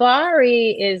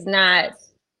 Tabari is not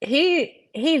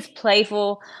he's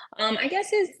playful. I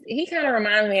guess he kind of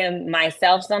reminds me of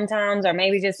myself sometimes, or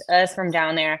maybe just us from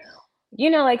down there.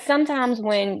 Like sometimes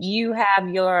when you have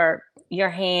your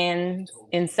hands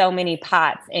in so many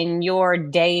pots and your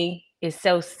day is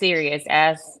so serious,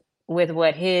 as with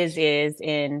what his is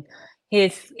in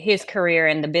his career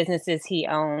and the businesses he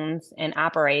owns and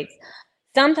operates,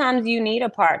 sometimes you need a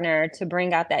partner to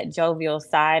bring out that jovial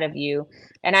side of you.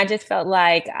 And I just felt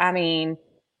like,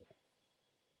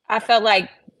 I felt like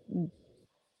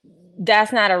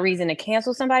that's not a reason to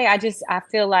cancel somebody. I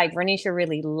feel like Renisha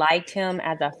really liked him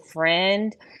as a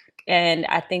friend. And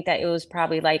I think that it was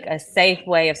probably like a safe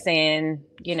way of saying,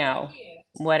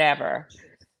 whatever.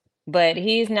 But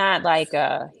he's not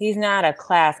a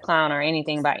class clown or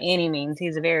anything by any means.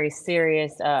 He's a very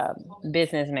serious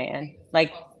businessman.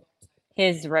 Like,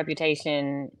 his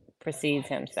reputation precedes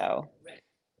him. So,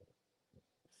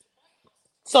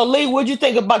 Lee, what'd you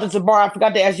think about the Tabari? I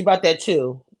forgot to ask you about that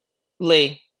too,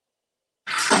 Lee.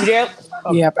 You there?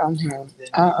 Okay. Yep, I'm here.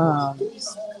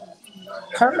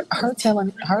 Her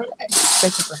telling her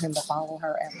expecting for him to follow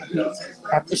her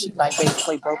after she like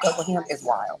basically broke up with him is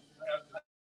wild.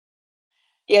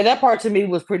 Yeah, that part to me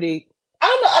was pretty.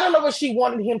 I don't know what she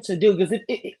wanted him to do because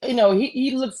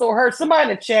he looked so hurt. Somebody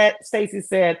in the chat, Stacey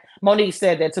said, Monique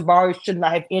said that Tabari should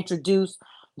not have introduced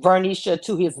Vernisha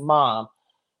to his mom.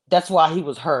 That's why he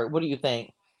was hurt. What do you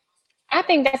think? I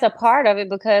think that's a part of it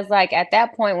because, like, at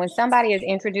that point, when somebody is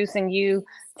introducing you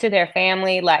to their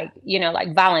family, like,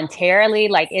 like voluntarily,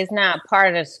 like, it's not part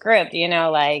of the script,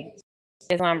 like,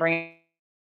 just want to bring.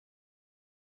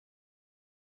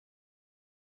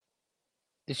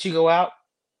 Did she go out?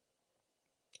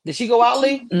 Did she go out,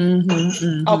 Lee?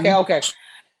 Okay.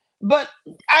 But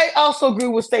I also agree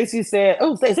with Stacey said.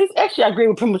 Oh, Stacey, actually, I agree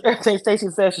with pretty much everything Stacey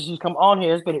said since she's come on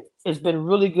here. It's been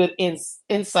really good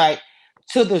insight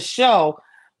to the show.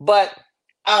 But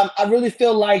I really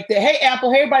feel like that. Hey,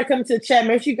 Apple, hey, everybody coming to the chat.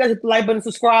 Make sure you guys hit the like button,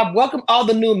 subscribe. Welcome all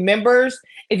the new members.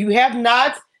 If you have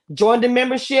not joined the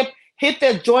membership, hit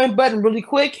that join button really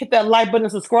quick. Hit that like button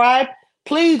and subscribe.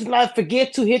 Please do not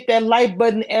forget to hit that like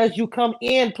button as you come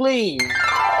in, please.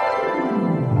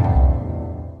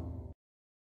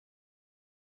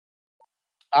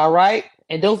 All right.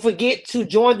 And don't forget to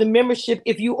join the membership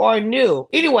if you are new.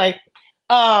 Anyway,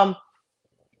 no,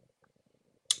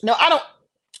 I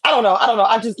don't know.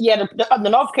 I just, the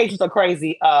notifications are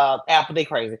crazy. Apple, they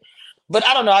crazy. But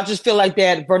I don't know. I just feel like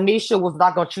that Vernisha was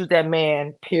not going to choose that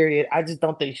man, period. I just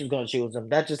don't think she's going to choose him.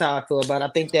 That's just how I feel about it. I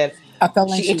think that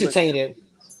she entertained it.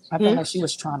 I felt like she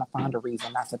was trying to find a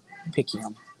reason not to pick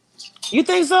him. You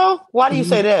think so? Why do you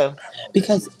say that?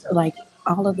 Because, like,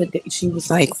 all of it, she was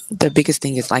like, the biggest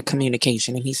thing is like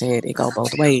communication. And he said it go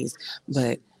both ways.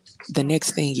 But the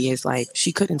next thing is like,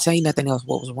 she couldn't say nothing else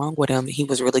what was wrong with him. He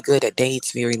was really good at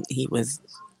dates. He was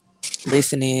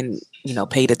listening,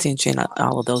 paid attention,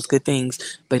 all of those good things.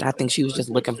 But I think she was just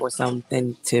looking for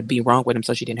something to be wrong with him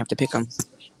so she didn't have to pick him.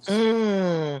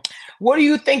 What do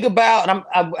you think about?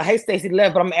 I hate Stacey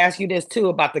left, but I'm gonna ask you this too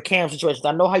about the Cam situation.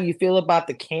 I know how you feel about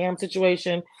the Cam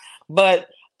situation, but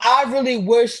I really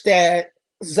wish that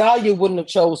Zalia wouldn't have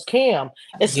chose Cam,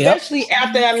 Yep. especially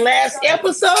after that last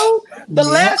episode. The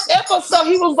Yep. last episode,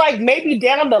 he was like, maybe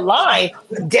down the line,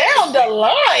 down the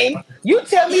line. You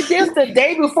tell me this the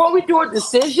day before we do a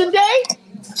decision day,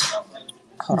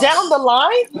 Hold down the on.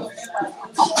 line.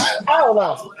 I don't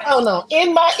know. I don't know.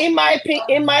 In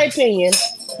my opinion,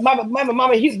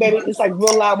 mama, you baby, it's like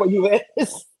real loud where you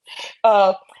is.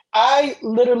 Uh, I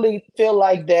literally feel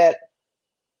like that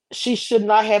she should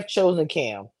not have chosen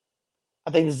Cam.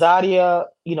 I think Zadia,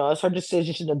 it's her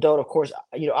decision. She's an adult, of course,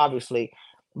 obviously.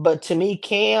 But to me,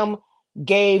 Cam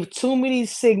gave too many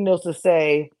signals to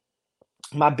say,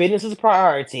 my business is a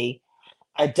priority.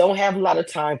 I don't have a lot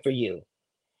of time for you.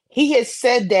 He has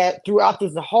said that throughout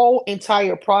this whole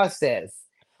entire process.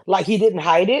 Like he didn't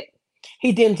hide it,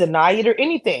 he didn't deny it or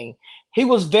anything. He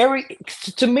was very,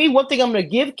 to me, one thing I'm going to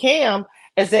give Cam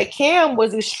is that Cam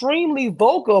was extremely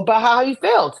vocal about how he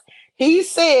felt. He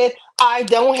said, I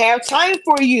don't have time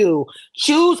for you.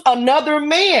 Choose another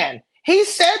man. He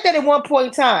said that at one point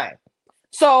in time.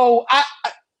 So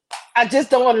I just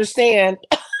don't understand.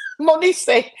 Monique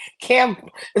say Cam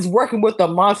is working with a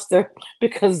monster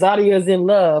because Zadia is in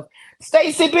love.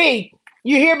 Stacey B,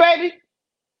 you here, baby?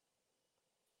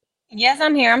 Yes,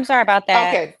 I'm here. I'm sorry about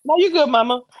that. Okay. No, you good,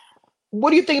 mama.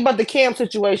 What do you think about the Cam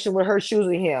situation with her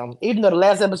choosing him? Even though the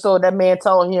last episode that man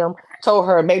told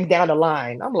her maybe down the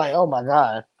line. I'm like, oh my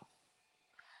God.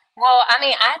 Well, I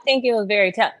mean, I think it was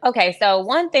very tough. Okay, so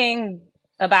one thing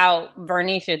about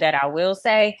Vernisha that I will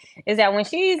say is that when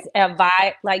she's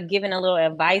like giving a little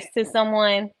advice to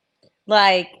someone,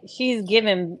 like she's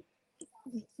giving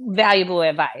valuable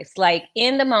advice. Like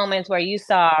in the moments where you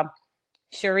saw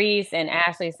Sharice and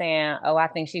Ashley saying, "Oh, I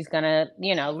think she's gonna,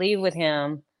 leave with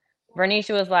him."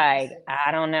 Vernisha was like,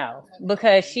 "I don't know,"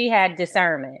 because she had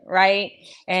discernment, right?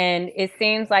 And it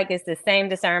seems like it's the same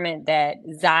discernment that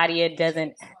Zadia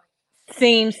doesn't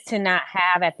seems to not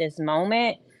have at this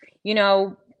moment.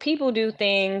 People do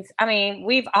things. I mean,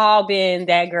 we've all been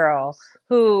that girl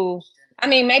who, I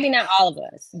mean, maybe not all of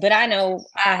us, but I know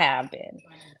I have been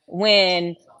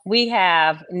when we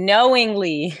have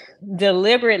knowingly,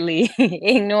 deliberately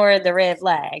ignored the red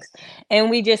flags and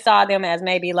we just saw them as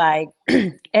maybe like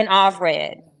an off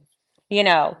red,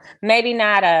 maybe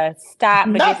not a stop,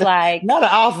 but just like Not an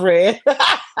Alfred.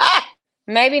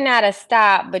 maybe not a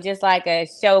stop, but just like a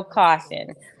show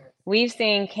caution. We've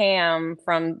seen Cam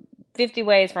from 50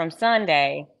 Ways from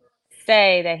Sunday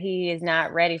say that he is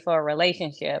not ready for a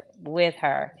relationship with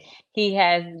her. He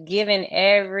has given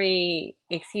every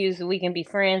excuse. We can be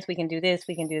friends, we can do this,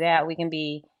 we can do that, we can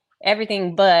be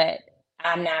everything, but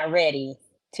I'm not ready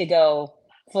to go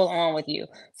full on with you.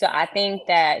 So I think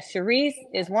that Sharice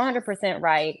is 100%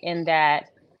 right in that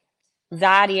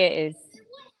Zadia is,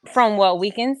 from what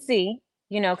we can see,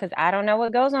 because I don't know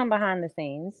what goes on behind the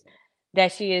scenes,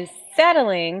 that she is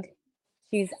settling,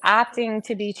 she's opting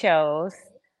to be chose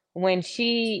when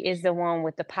she is the one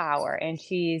with the power and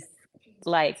she's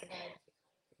like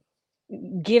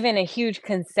given a huge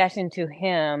concession to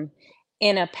him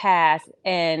in a past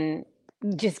and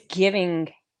just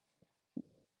giving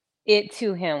it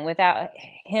to him without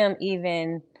him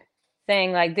even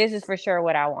saying like, this is for sure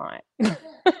what I want. It's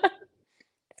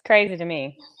crazy to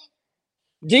me.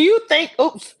 Do you think,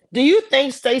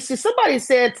 Stacey, somebody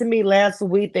said to me last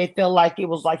week they felt like it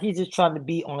was like he's just trying to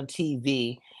be on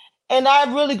TV. And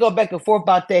I really go back and forth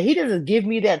about that. He doesn't give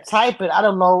me that type, but I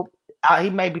don't know. He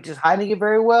may be just hiding it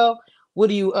very well. What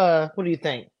do you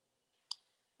think?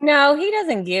 No, he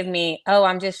doesn't give me, oh,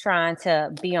 I'm just trying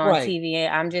to be on Right. TV.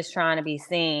 I'm just trying to be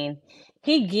seen.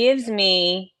 He gives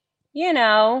me, you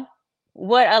know,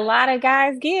 what a lot of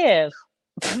guys give.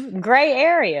 Gray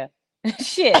area.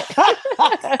 Shit.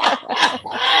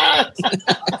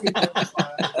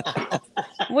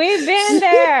 We've been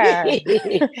there.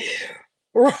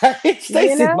 Right. You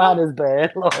Stacey's know? mind is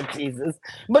bad. Lord Jesus.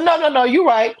 But no, you're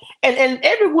right. And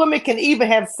every woman can even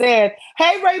have said,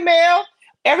 hey, Ray Mel,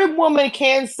 every woman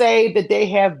can say that they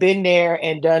have been there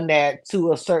and done that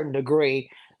to a certain degree,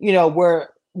 where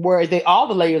they all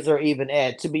the layers are even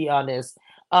at, to be honest.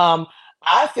 Um,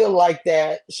 I feel like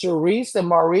that Sharice and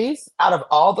Maurice, out of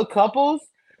all the couples,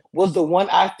 was the one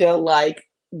I felt like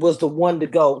was the one to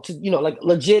go to, like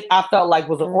legit, I felt like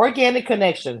was an organic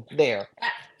connection there.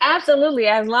 Absolutely.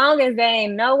 As long as they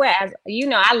ain't nowhere, as you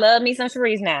know, I love me some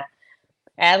Cherise now.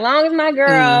 As long as my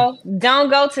girl don't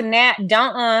go to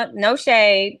no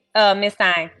shade, Miss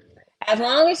Thine. As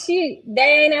long as they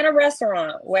ain't at a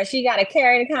restaurant where she got to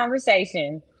carry the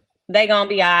conversation, they gonna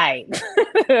be all right.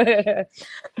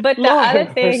 But the Lord other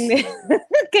have thing, mercy.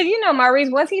 because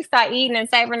Maurice, once he start eating and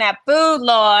savoring that food,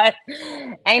 Lord,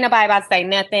 ain't nobody about to say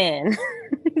nothing.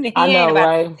 I He ain't know, about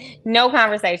right? no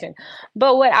conversation.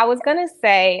 But what I was gonna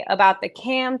say about the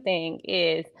Cam thing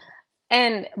is,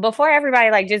 and before everybody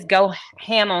like just go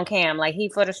ham on Cam, like he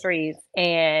for the streets,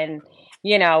 and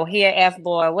he a F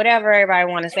boy, whatever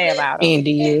everybody want to say about him.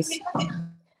 Andy is.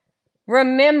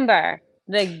 Remember,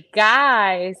 the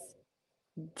guys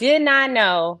did not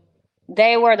know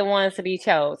they were the ones to be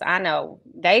chose. I know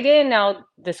they didn't know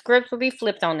the scripts would be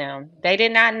flipped on them. They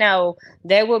did not know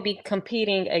they would be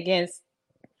competing against.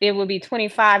 It would be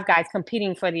 25 guys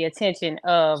competing for the attention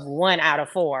of 1 out of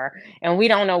 4, and we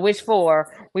don't know which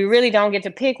 4. We really don't get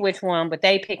to pick which one, but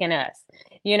they picking us.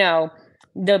 You know,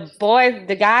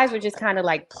 the guys were just kind of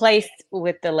like placed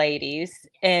with the ladies,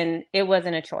 and it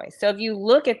wasn't a choice. So if you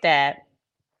look at that,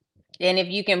 and if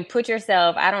you can put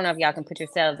yourself, I don't know if y'all can put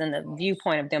yourselves in the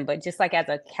viewpoint of them, but just like as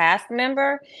a cast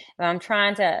member, if I'm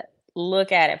trying to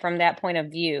look at it from that point of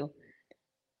view,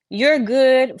 you're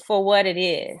good for what it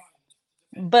is,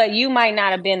 but you might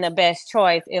not have been the best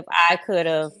choice if I could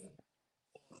have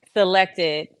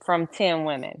selected from 10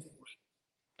 women.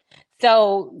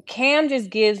 So Cam just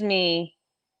gives me,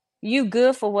 you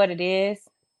good for what it is,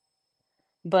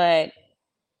 but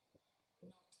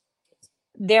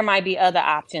there might be other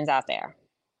options out there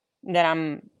that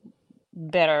I'm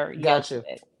better yoked Got you.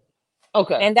 with.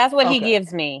 Okay. And that's what he Okay.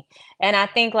 gives me. And I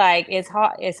think like it's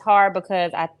hard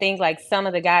because I think like some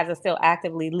of the guys are still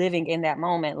actively living in that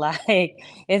moment. Like,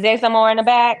 is there some more in the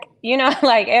back?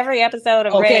 Like every episode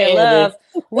of Ready to Okay, Love,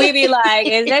 Andy. we be like,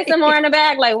 is there some more in the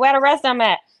back? Like, where the rest of them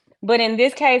at? But in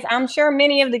this case, I'm sure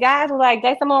many of the guys were like,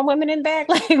 there's some more women in the back.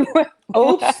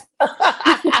 Oops.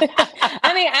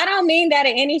 I mean, I don't mean that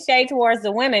in any shade towards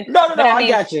the women, No, no, but no. I I mean,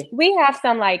 got you. we have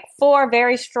some like 4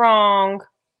 very strong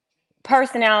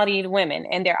personality women,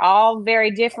 and they're all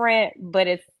very different, but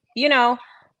it's you know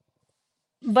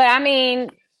but I mean,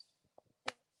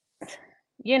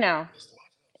 you know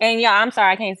and yeah, I'm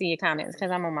sorry I can't see your comments because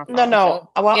I'm on my No, phone. no.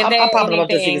 So Well, if I'm there's popping them up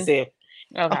just so you can anything, see it.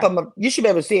 I'm okay. popping up. You should be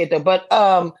able to see it though. But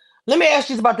let me ask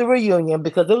you about the reunion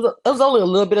because there was only a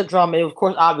little bit of drama. Of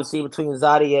course, obviously between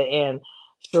Zadia and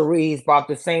Cherise brought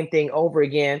the same thing over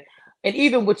again, and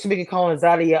even with Tamika calling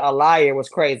Zadia a liar was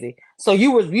crazy. So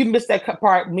you missed that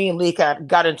part. Me and Lee kind of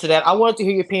got into that. I wanted to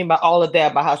hear your opinion about all of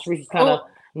that, about how Cherise was kind of Oh,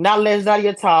 not letting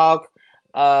Zadia talk,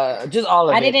 just all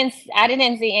of it. I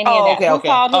didn't see any of Oh, that. okay, Who okay.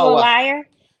 called who Oh a well. liar?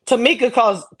 Tamika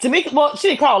calls Tamika. Well, she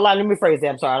didn't call a lie. Let me rephrase that.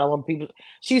 I'm sorry. I don't want people.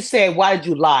 She said, "Why did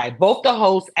you lie?" Both the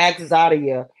hosts asked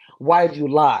Zadia, "Why did you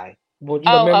lie?" Well,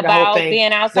 Oh, remember the whole about thing. being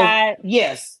The outside.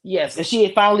 yes, yes, and she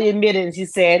had finally admitted, and she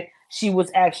said she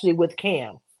was actually with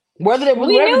Cam. Whether they was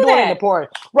We whatever knew doing in the that.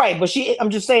 part, right? But she, I'm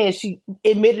just saying, she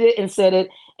admitted it and said it,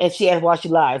 and she asked why she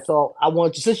lied. So I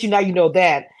want you, since you now you know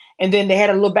that, and then they had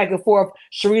a little back and forth.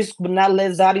 Sharice would not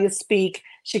let Zadia speak.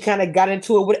 She kind of got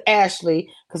into it with Ashley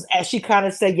because as she kind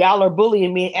of said, "Y'all are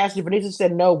bullying me," and Ashley Vanessa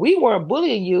said, "No, we weren't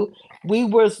bullying you. We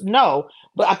was no."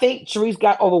 But I think Sharice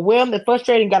got overwhelmed and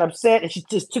frustrated and got upset, and she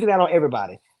just took it out on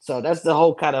everybody. So that's the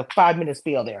whole kind of 5 minute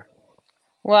spiel there.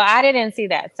 Well, I didn't see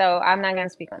that, so I'm not gonna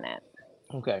speak on that.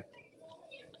 Okay.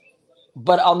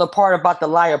 But on the part about the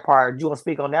liar part, do you want to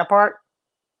speak on that part?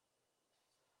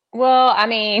 Well, I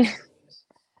mean,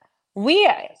 we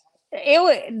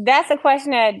that's a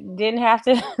question that didn't have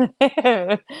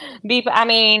to be. I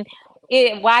mean,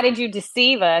 why did you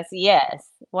deceive us? Yes.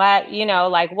 Why,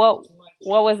 like what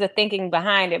was the thinking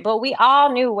behind it? But we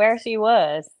all knew where she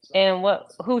was and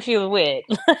who she was with.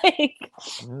 Like,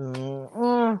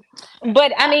 Mm-mm.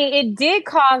 but I mean, it did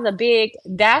cause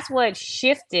that's what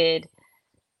shifted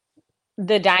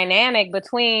the dynamic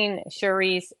between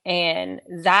Sharice and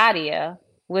Zadia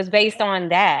was based on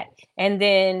that. And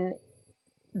then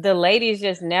the ladies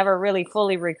just never really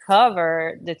fully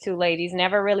recovered. The two ladies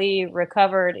never really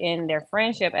recovered in their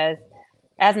friendship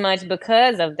as much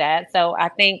because of that. So I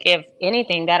think if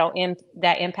anything, that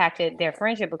impacted their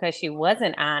friendship because she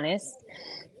wasn't honest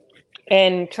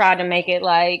and tried to make it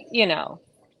like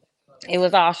it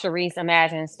was all Sharice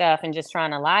imagined stuff and just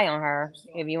trying to lie on her.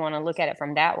 If you want to look at it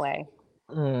from that way.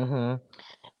 Hmm.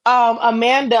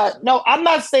 Amanda, no, I'm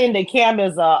not saying that Cam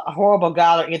is a horrible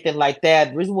guy or anything like that.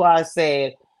 The reason why I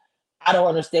said I don't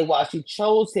understand why she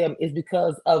chose him is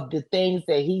because of the things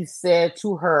that he said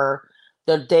to her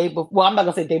the day before. Well, I'm not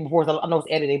gonna say day before. So I know it's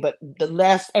editing, but the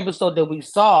last episode that we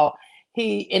saw,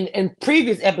 in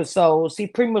previous episodes, he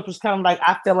pretty much was kind of like,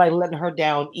 I feel like letting her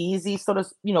down easy, sort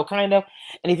of, kind of.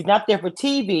 And if he's not there for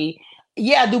TV,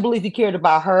 yeah, I do believe he cared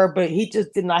about her, but he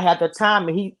just did not have the time,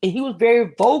 and he was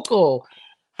very vocal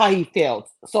how he felt.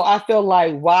 So I feel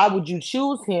like, why would you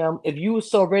choose him if you were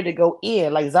so ready to go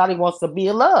in? Like, Zadi wants to be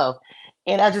in love,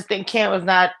 and I just think Cam was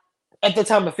not, at the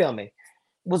time of filming,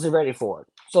 wasn't ready for it.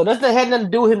 So that's not had nothing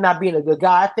to do with him not being a good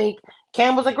guy. I think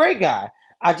Cam was a great guy.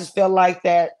 I just felt like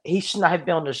that he should not have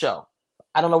been on the show.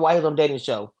 I don't know why he was on a dating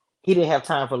show. He didn't have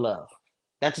time for love.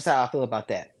 That's just how I feel about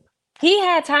that. He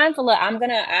had time for love. I'm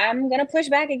gonna push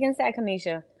back against that,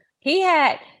 Kamisha. He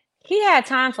had he had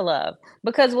time for love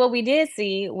because what we did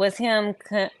see was him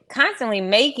constantly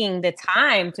making the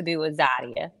time to be with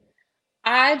Zadia.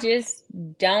 I just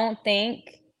don't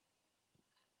think.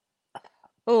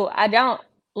 Oh, I don't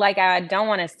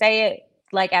want to say it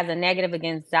like as a negative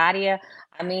against Zadia.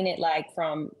 I mean it like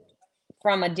from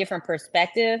a different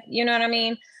perspective. You know what I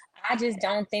mean? I just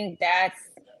don't think that's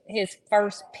his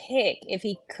first pick if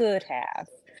he could have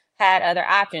had other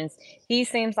options. He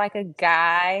seems like a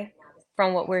guy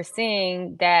from what we're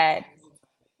seeing that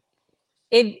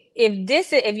if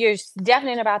you're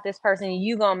definite about this person,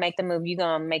 you gonna make the move, you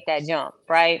gonna make that jump,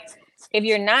 right? If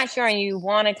you're not sure and you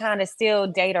want to kind of still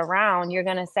date around, you're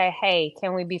gonna say, "Hey,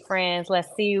 can we be friends? Let's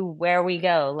see where we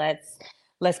go.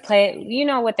 Let's play it." You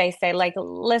know what they say, like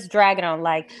let's drag it on,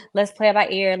 like let's play it by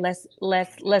ear.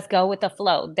 Let's go with the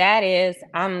flow. That is,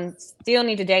 I'm still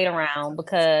need to date around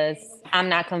because I'm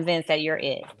not convinced that you're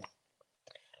it.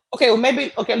 Okay, well,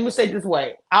 maybe, okay, let me say it this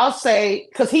way. I'll say,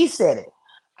 because he said it.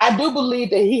 I do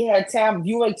believe that he had time.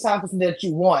 You make time for something that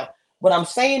you want. What I'm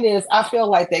saying is, I feel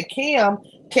like that Cam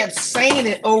kept saying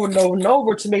it over and over and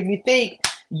over to make me think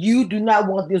you do not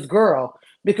want this girl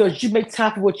because you make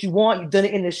time for what you want. You've done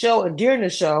it in the show and during the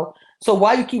show. So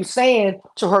why you keep saying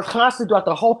to her constantly throughout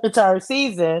the whole entire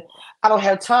season, I don't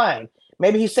have time.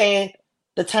 Maybe he's saying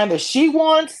the time that she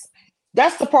wants.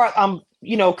 That's the part I'm,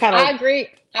 kind I of. agree.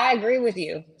 I agree with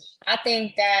you. I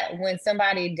think that when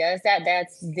somebody does that,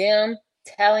 that's them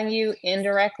telling you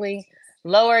indirectly,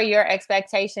 lower your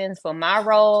expectations for my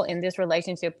role in this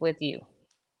relationship with you.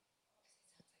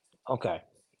 Okay.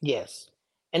 Yes.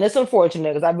 And it's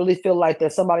unfortunate because I really feel like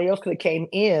that somebody else could have came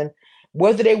in.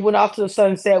 Whether they went off to the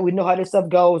sunset, we know how this stuff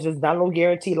goes. There's not no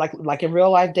guarantee, like in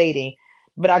real life dating.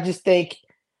 But I just think,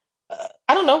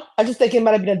 I don't know. I just think it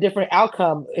might have been a different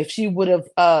outcome if she would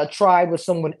have tried with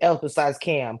someone else besides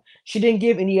Cam. She didn't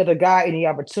give any other guy any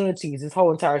opportunities this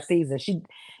whole entire season. She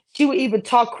would even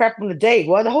talk crap on the date.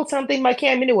 Well, the whole time thinking about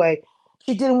Cam anyway.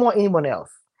 She didn't want anyone else.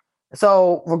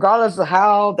 So regardless of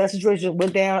how that situation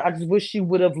went down, I just wish she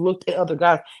would have looked at other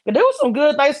guys. But there was some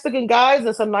good, nice looking guys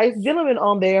and some nice gentlemen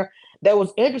on there that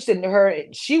was interested in her.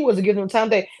 And she wasn't giving them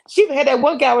time. She even had that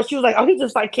one guy where she was like, "Oh, he's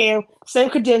just like Cam, same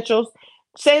credentials,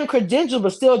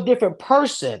 but still a different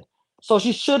person." So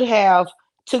she should have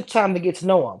took time to get to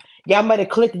know him. Y'all might have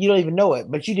clicked and you don't even know it,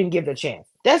 but you didn't give it a chance.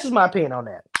 That's just my opinion on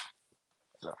that.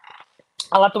 So,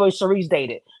 I like the way Cerise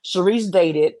dated. Cerise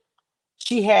dated,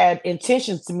 she had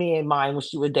intentions to me in mind when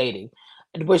she was dating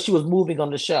and when she was moving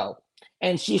on the show.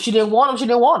 And she didn't want him, she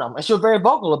didn't want him. And she was very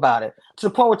vocal about it. To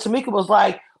the point where Tamika was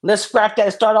like, let's scrap that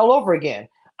and start all over again.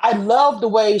 I love the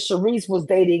way Sharice was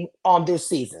dating on this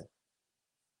season.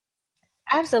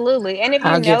 Absolutely. And if you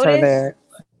I'll give her notice, that.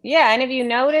 yeah, and if you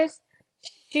notice,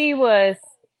 she was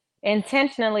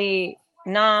intentionally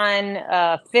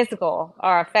non physical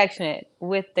or affectionate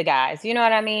with the guys. You know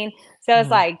what I mean? So it's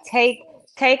Mhm. like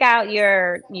take out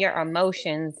your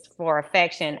emotions for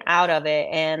affection out of it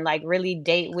and like really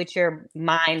date with your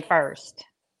mind first.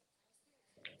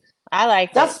 I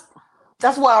liked it. That's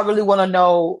that's why I really want to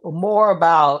know more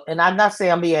about. And I'm not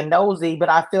saying I'm being nosy, but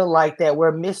I feel like that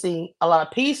we're missing a lot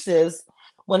of pieces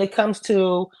when it comes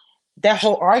to that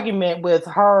whole argument with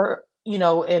her,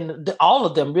 and all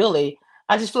of them really.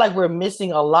 I just feel like we're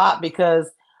missing a lot because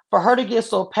for her to get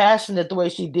so passionate the way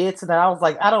she did tonight, I was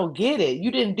like, I don't get it.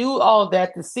 You didn't do all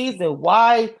that this season.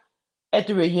 Why at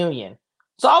the reunion?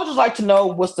 So I would just like to know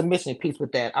what's the missing piece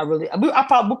with that. We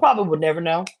probably would never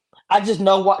know. I just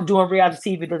know what doing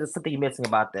reality TV, there's something missing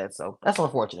about that. So that's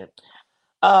unfortunate.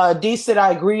 D said,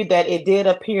 I agree that it did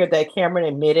appear that Cameron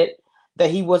admitted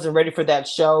that he wasn't ready for that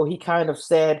show. He kind of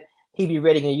said he'd be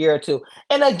ready in a year or two.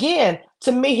 And again,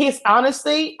 to me, his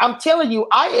honesty, I'm telling you,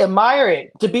 I admire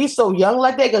it to be so young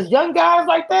like that. Because young guys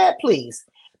like that, please,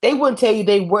 they wouldn't tell you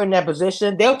they were in that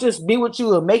position. They'll just be with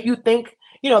you and make you think,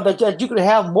 that you could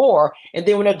have more. And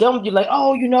then when they're done with you, like,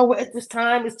 oh, you know what, at this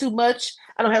time, it's too much.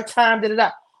 I don't have time, da da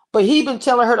da. But he been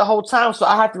telling her the whole time, so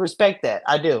I have to respect that.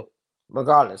 I do,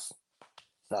 regardless.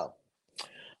 So,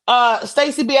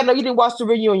 Stacey B, I know you didn't watch the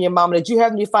reunion, Mama. Did you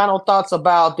have any final thoughts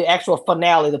about the actual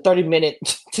finale, the 30-minute,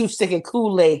 2-second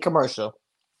Kool-Aid commercial?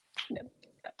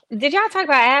 Did y'all talk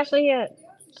about Ashley yet?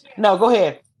 No, go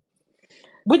ahead.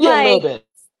 We did a little Like, bit.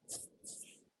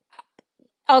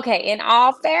 okay, in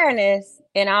all fairness,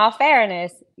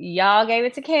 y'all gave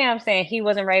it to Cam saying he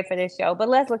wasn't ready for this show. But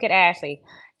let's look at Ashley.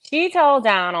 She told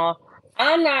Donald,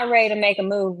 I'm not ready to make a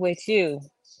move with you,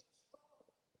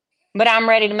 but I'm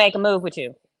ready to make a move with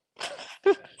you.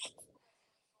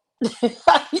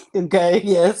 Okay,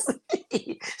 yes.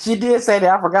 She did say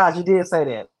that. I forgot. She did say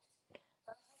that.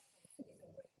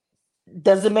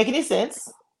 Doesn't make any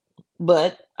sense.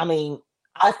 But I mean,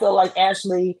 I feel like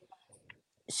Ashley,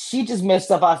 she just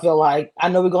messed up. I feel like I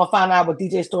know we're gonna find out what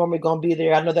DJ Stormy gonna be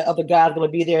there. I know the other guy's gonna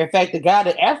be there. In fact, the guy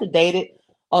that Ashley dated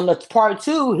on the part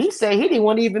 2, he said he didn't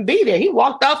want to even be there. He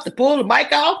walked off to pull the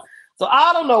mic off. So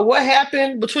I don't know what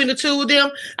happened between the two of them.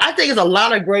 I think it's a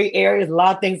lot of gray areas, a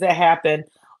lot of things that happen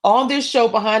on this show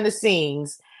behind the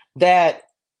scenes that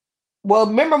well,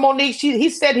 remember Monique? He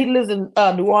said he lives in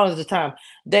New Orleans at the time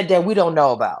that we don't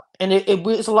know about, and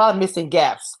it's a lot of missing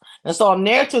gaps. And so a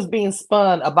narrative's being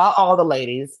spun about all the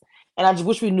ladies, and I just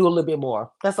wish we knew a little bit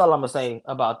more. That's all I'm gonna say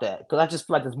about that because I just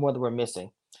feel like there's more that we're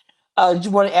missing. Do you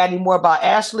want to add any more about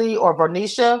Ashley or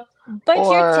Bernicia But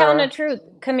you're telling the or truth,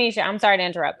 Kamisha. I'm sorry to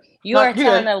interrupt. You are not?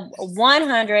 telling Good. the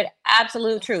 100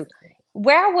 absolute truth.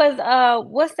 Where was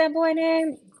what's that boy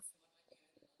name?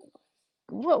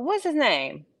 What's his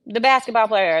name? The basketball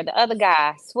player, the other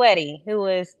guy, Sweaty, who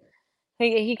was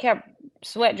he kept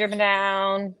sweat dripping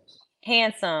down,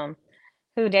 handsome,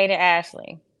 who dated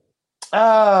Ashley.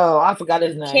 Oh, I forgot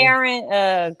his name.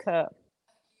 Karen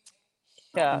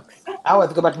shucks. I would have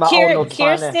to go back to my old notes to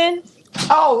find that. Kirsten.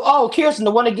 Oh, Kirsten,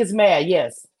 the one that gets mad.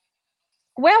 Yes.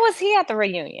 Where was he at the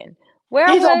reunion? Where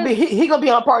He's gonna was be he gonna be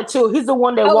on part 2. He's the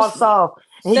one that oh walks off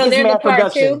and he so gets there's a mad part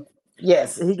production. two?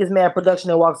 Yes, he gets mad production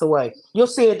and walks away. You'll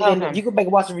see it in if Okay. you go back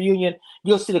and watch the reunion,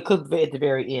 you'll see the clip of it at the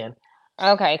very end.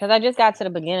 Okay, because I just got to the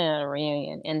beginning of the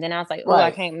reunion and then I was like, oh, I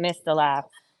Right. can't miss the laugh.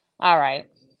 All right.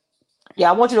 Yeah,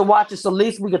 I want you to watch it so at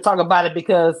least we can talk about it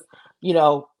because you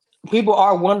know people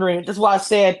are wondering. That's why I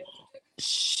said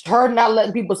her not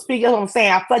letting people speak. That's what I'm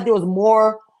saying. I feel like there was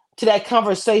more to that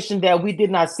conversation that we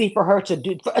did not see for her to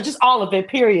do. Just all of it.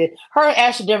 Period. Her and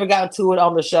Ashley never got into it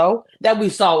on the show that we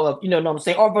saw of. You know what I'm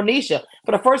saying? Or Bernicia.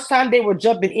 For the first time, they were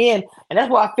jumping in, and that's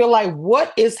why I feel like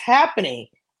what is happening.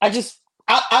 I just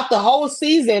out the whole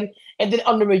season, and then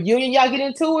on the reunion, y'all get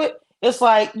into it. It's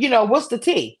like what's the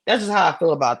tea? That's just how I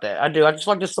feel about that. I do. I just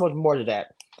feel like there's so much more to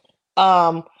that.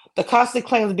 Um, the constant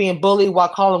claims of being bullied while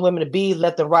calling women to be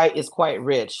left and right is quite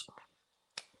rich.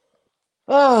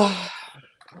 Oh,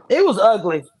 it was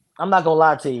ugly. I'm not gonna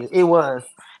lie to you. It was.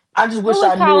 I just Who wish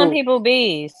was I calling knew. people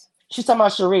bees? She's talking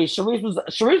about Sharice.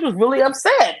 Sharice was really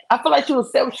upset. I feel like she was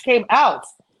upset when she came out.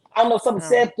 I don't know if something Oh.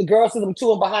 said the girl said something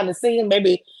to her behind the scene.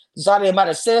 Maybe Zadia might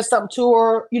have said something to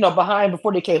her, behind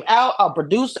before they came out or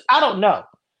produced. I don't know.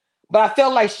 But I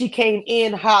felt like she came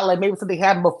in hot, like maybe something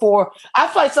happened before. I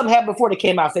feel like something happened before they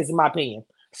came out, in my opinion.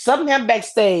 Something happened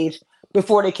backstage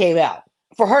before they came out.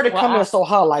 For her to Well, come in so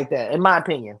hot like that, in my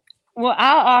opinion. well,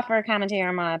 I'll offer a commentary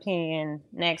on my opinion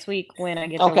next week when I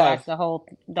get to Okay. watch the whole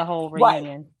Right.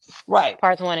 reunion, Right.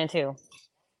 parts 1 and 2.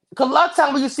 Because a lot of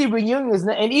times when you see reunions,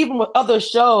 and even with other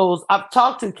shows, I've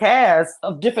talked to cast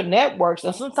of different networks,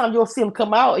 and sometimes you'll see them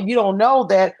come out and you don't know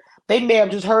that they may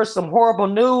have just heard some horrible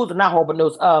news, or not horrible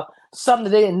news,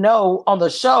 something they didn't know on the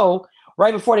show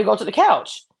right before they go to the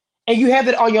couch. And you have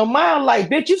it on your mind, like,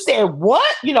 bitch, you said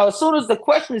what? As soon as the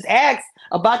question is asked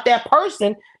about that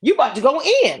person, you about to go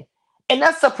in. And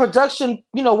that's a production,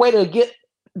 way to get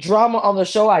drama on the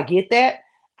show. I get that.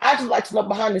 I just like to know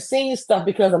behind the scenes stuff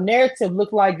because a narrative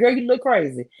look like, girl, you look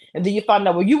crazy. And then you find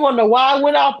out, well, you want to know why I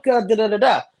went off because da da da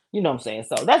da. You know what I'm saying?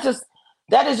 So that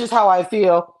is just how I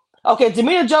feel. Okay,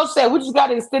 Jamina Joe said we just got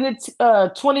an extended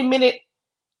 20-minute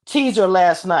teaser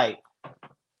last night.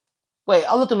 Wait,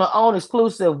 I looked on my own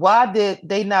exclusive. Why did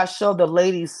they not show the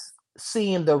ladies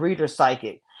seeing the reader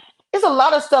psychic? It's a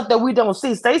lot of stuff that we don't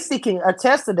see. Stacey can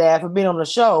attest to that for being on the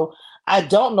show. I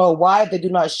don't know why they do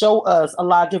not show us a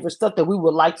lot of different stuff that we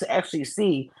would like to actually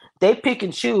see. They pick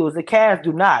and choose. The cast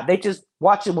do not. They just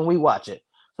watch it when we watch it.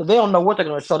 So they don't know what they're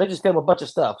going to show. They just film a bunch of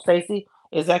stuff. Stacey,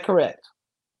 is that correct?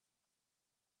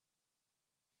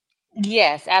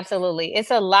 Yes, absolutely.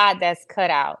 It's a lot that's cut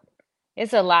out.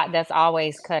 It's a lot that's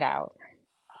always cut out.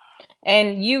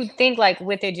 And you think like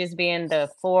with it just being the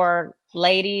 4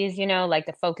 ladies, like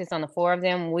the focus on the 4 of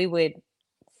them, we would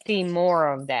see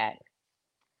more of that.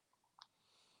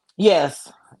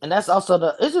 Yes. And that's also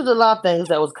it's just a lot of things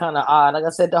that was kind of odd. Like I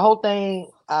said, the whole thing,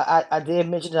 I did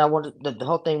mention that I wanted the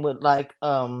whole thing with like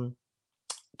Tabari.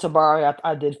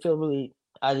 I did feel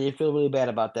really bad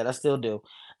about that. I still do.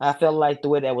 I felt like the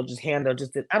way that was just handled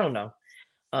I don't know.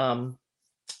 Um,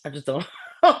 I just don't,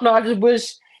 I don't know. I just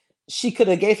wish she could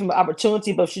have gave him an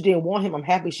opportunity, but if she didn't want him, I'm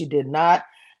happy she did not.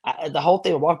 The whole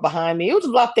thing walked behind me. It was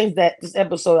a lot of things that this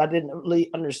episode I didn't really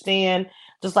understand.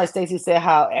 Just like Stacey said,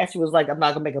 how Ashley was like, "I'm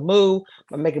not gonna make a move.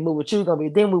 I'm gonna make a move with you. Gonna be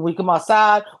then when we come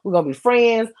outside, we're gonna be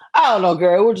friends." I don't know,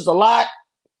 girl. It was just a lot.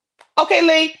 Okay,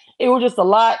 Lee. It was just a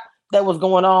lot that was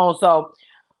going on. So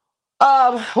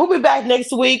we'll be back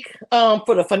next week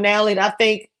for the finale. And I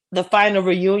think the final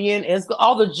reunion is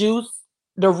all the juice,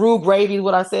 the roux gravy,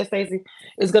 what I said, Stacey,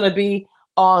 is going to be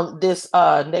on this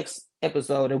next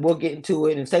episode. And we'll get into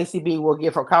it. And Stacey B will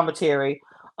give her commentary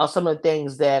on some of the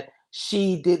things that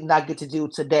she did not get to do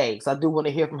today. So I do want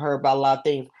to hear from her about a lot of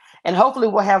things. And hopefully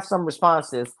we'll have some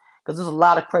responses because there's a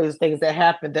lot of crazy things that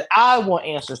happen that I want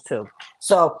answers to.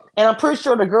 So, and I'm pretty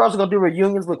sure the girls are gonna do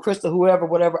reunions with Krista, whoever,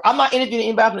 whatever. I'm not interviewing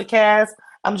anybody from the cast.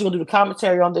 I'm just gonna do the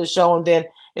commentary on this show, and then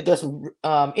if there's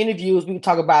some interviews, we can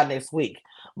talk about it next week.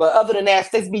 But other than that,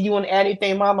 Stacey, you want to add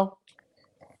anything, Mama?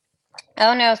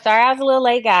 Oh no, sorry I was a little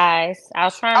late, guys. I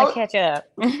was trying to catch up.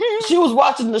 She was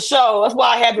watching the show. That's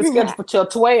why I had the schedule for till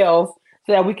 12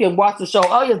 so that we can watch the show.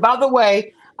 Oh yes, by the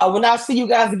way, I will not see you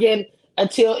guys again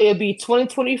until it'll be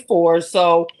 2024.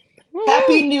 So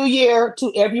Happy New Year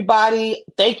to everybody.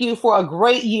 Thank you for a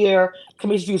great year,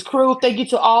 Commission Views crew. Thank you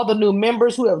to all the new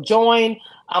members who have joined.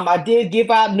 I did give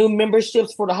out new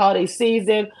memberships for the holiday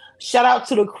season. Shout out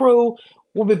to the crew.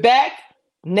 We'll be back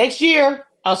next year.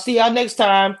 I'll see y'all next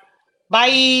time.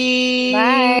 Bye.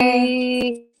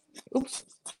 Bye. Oops.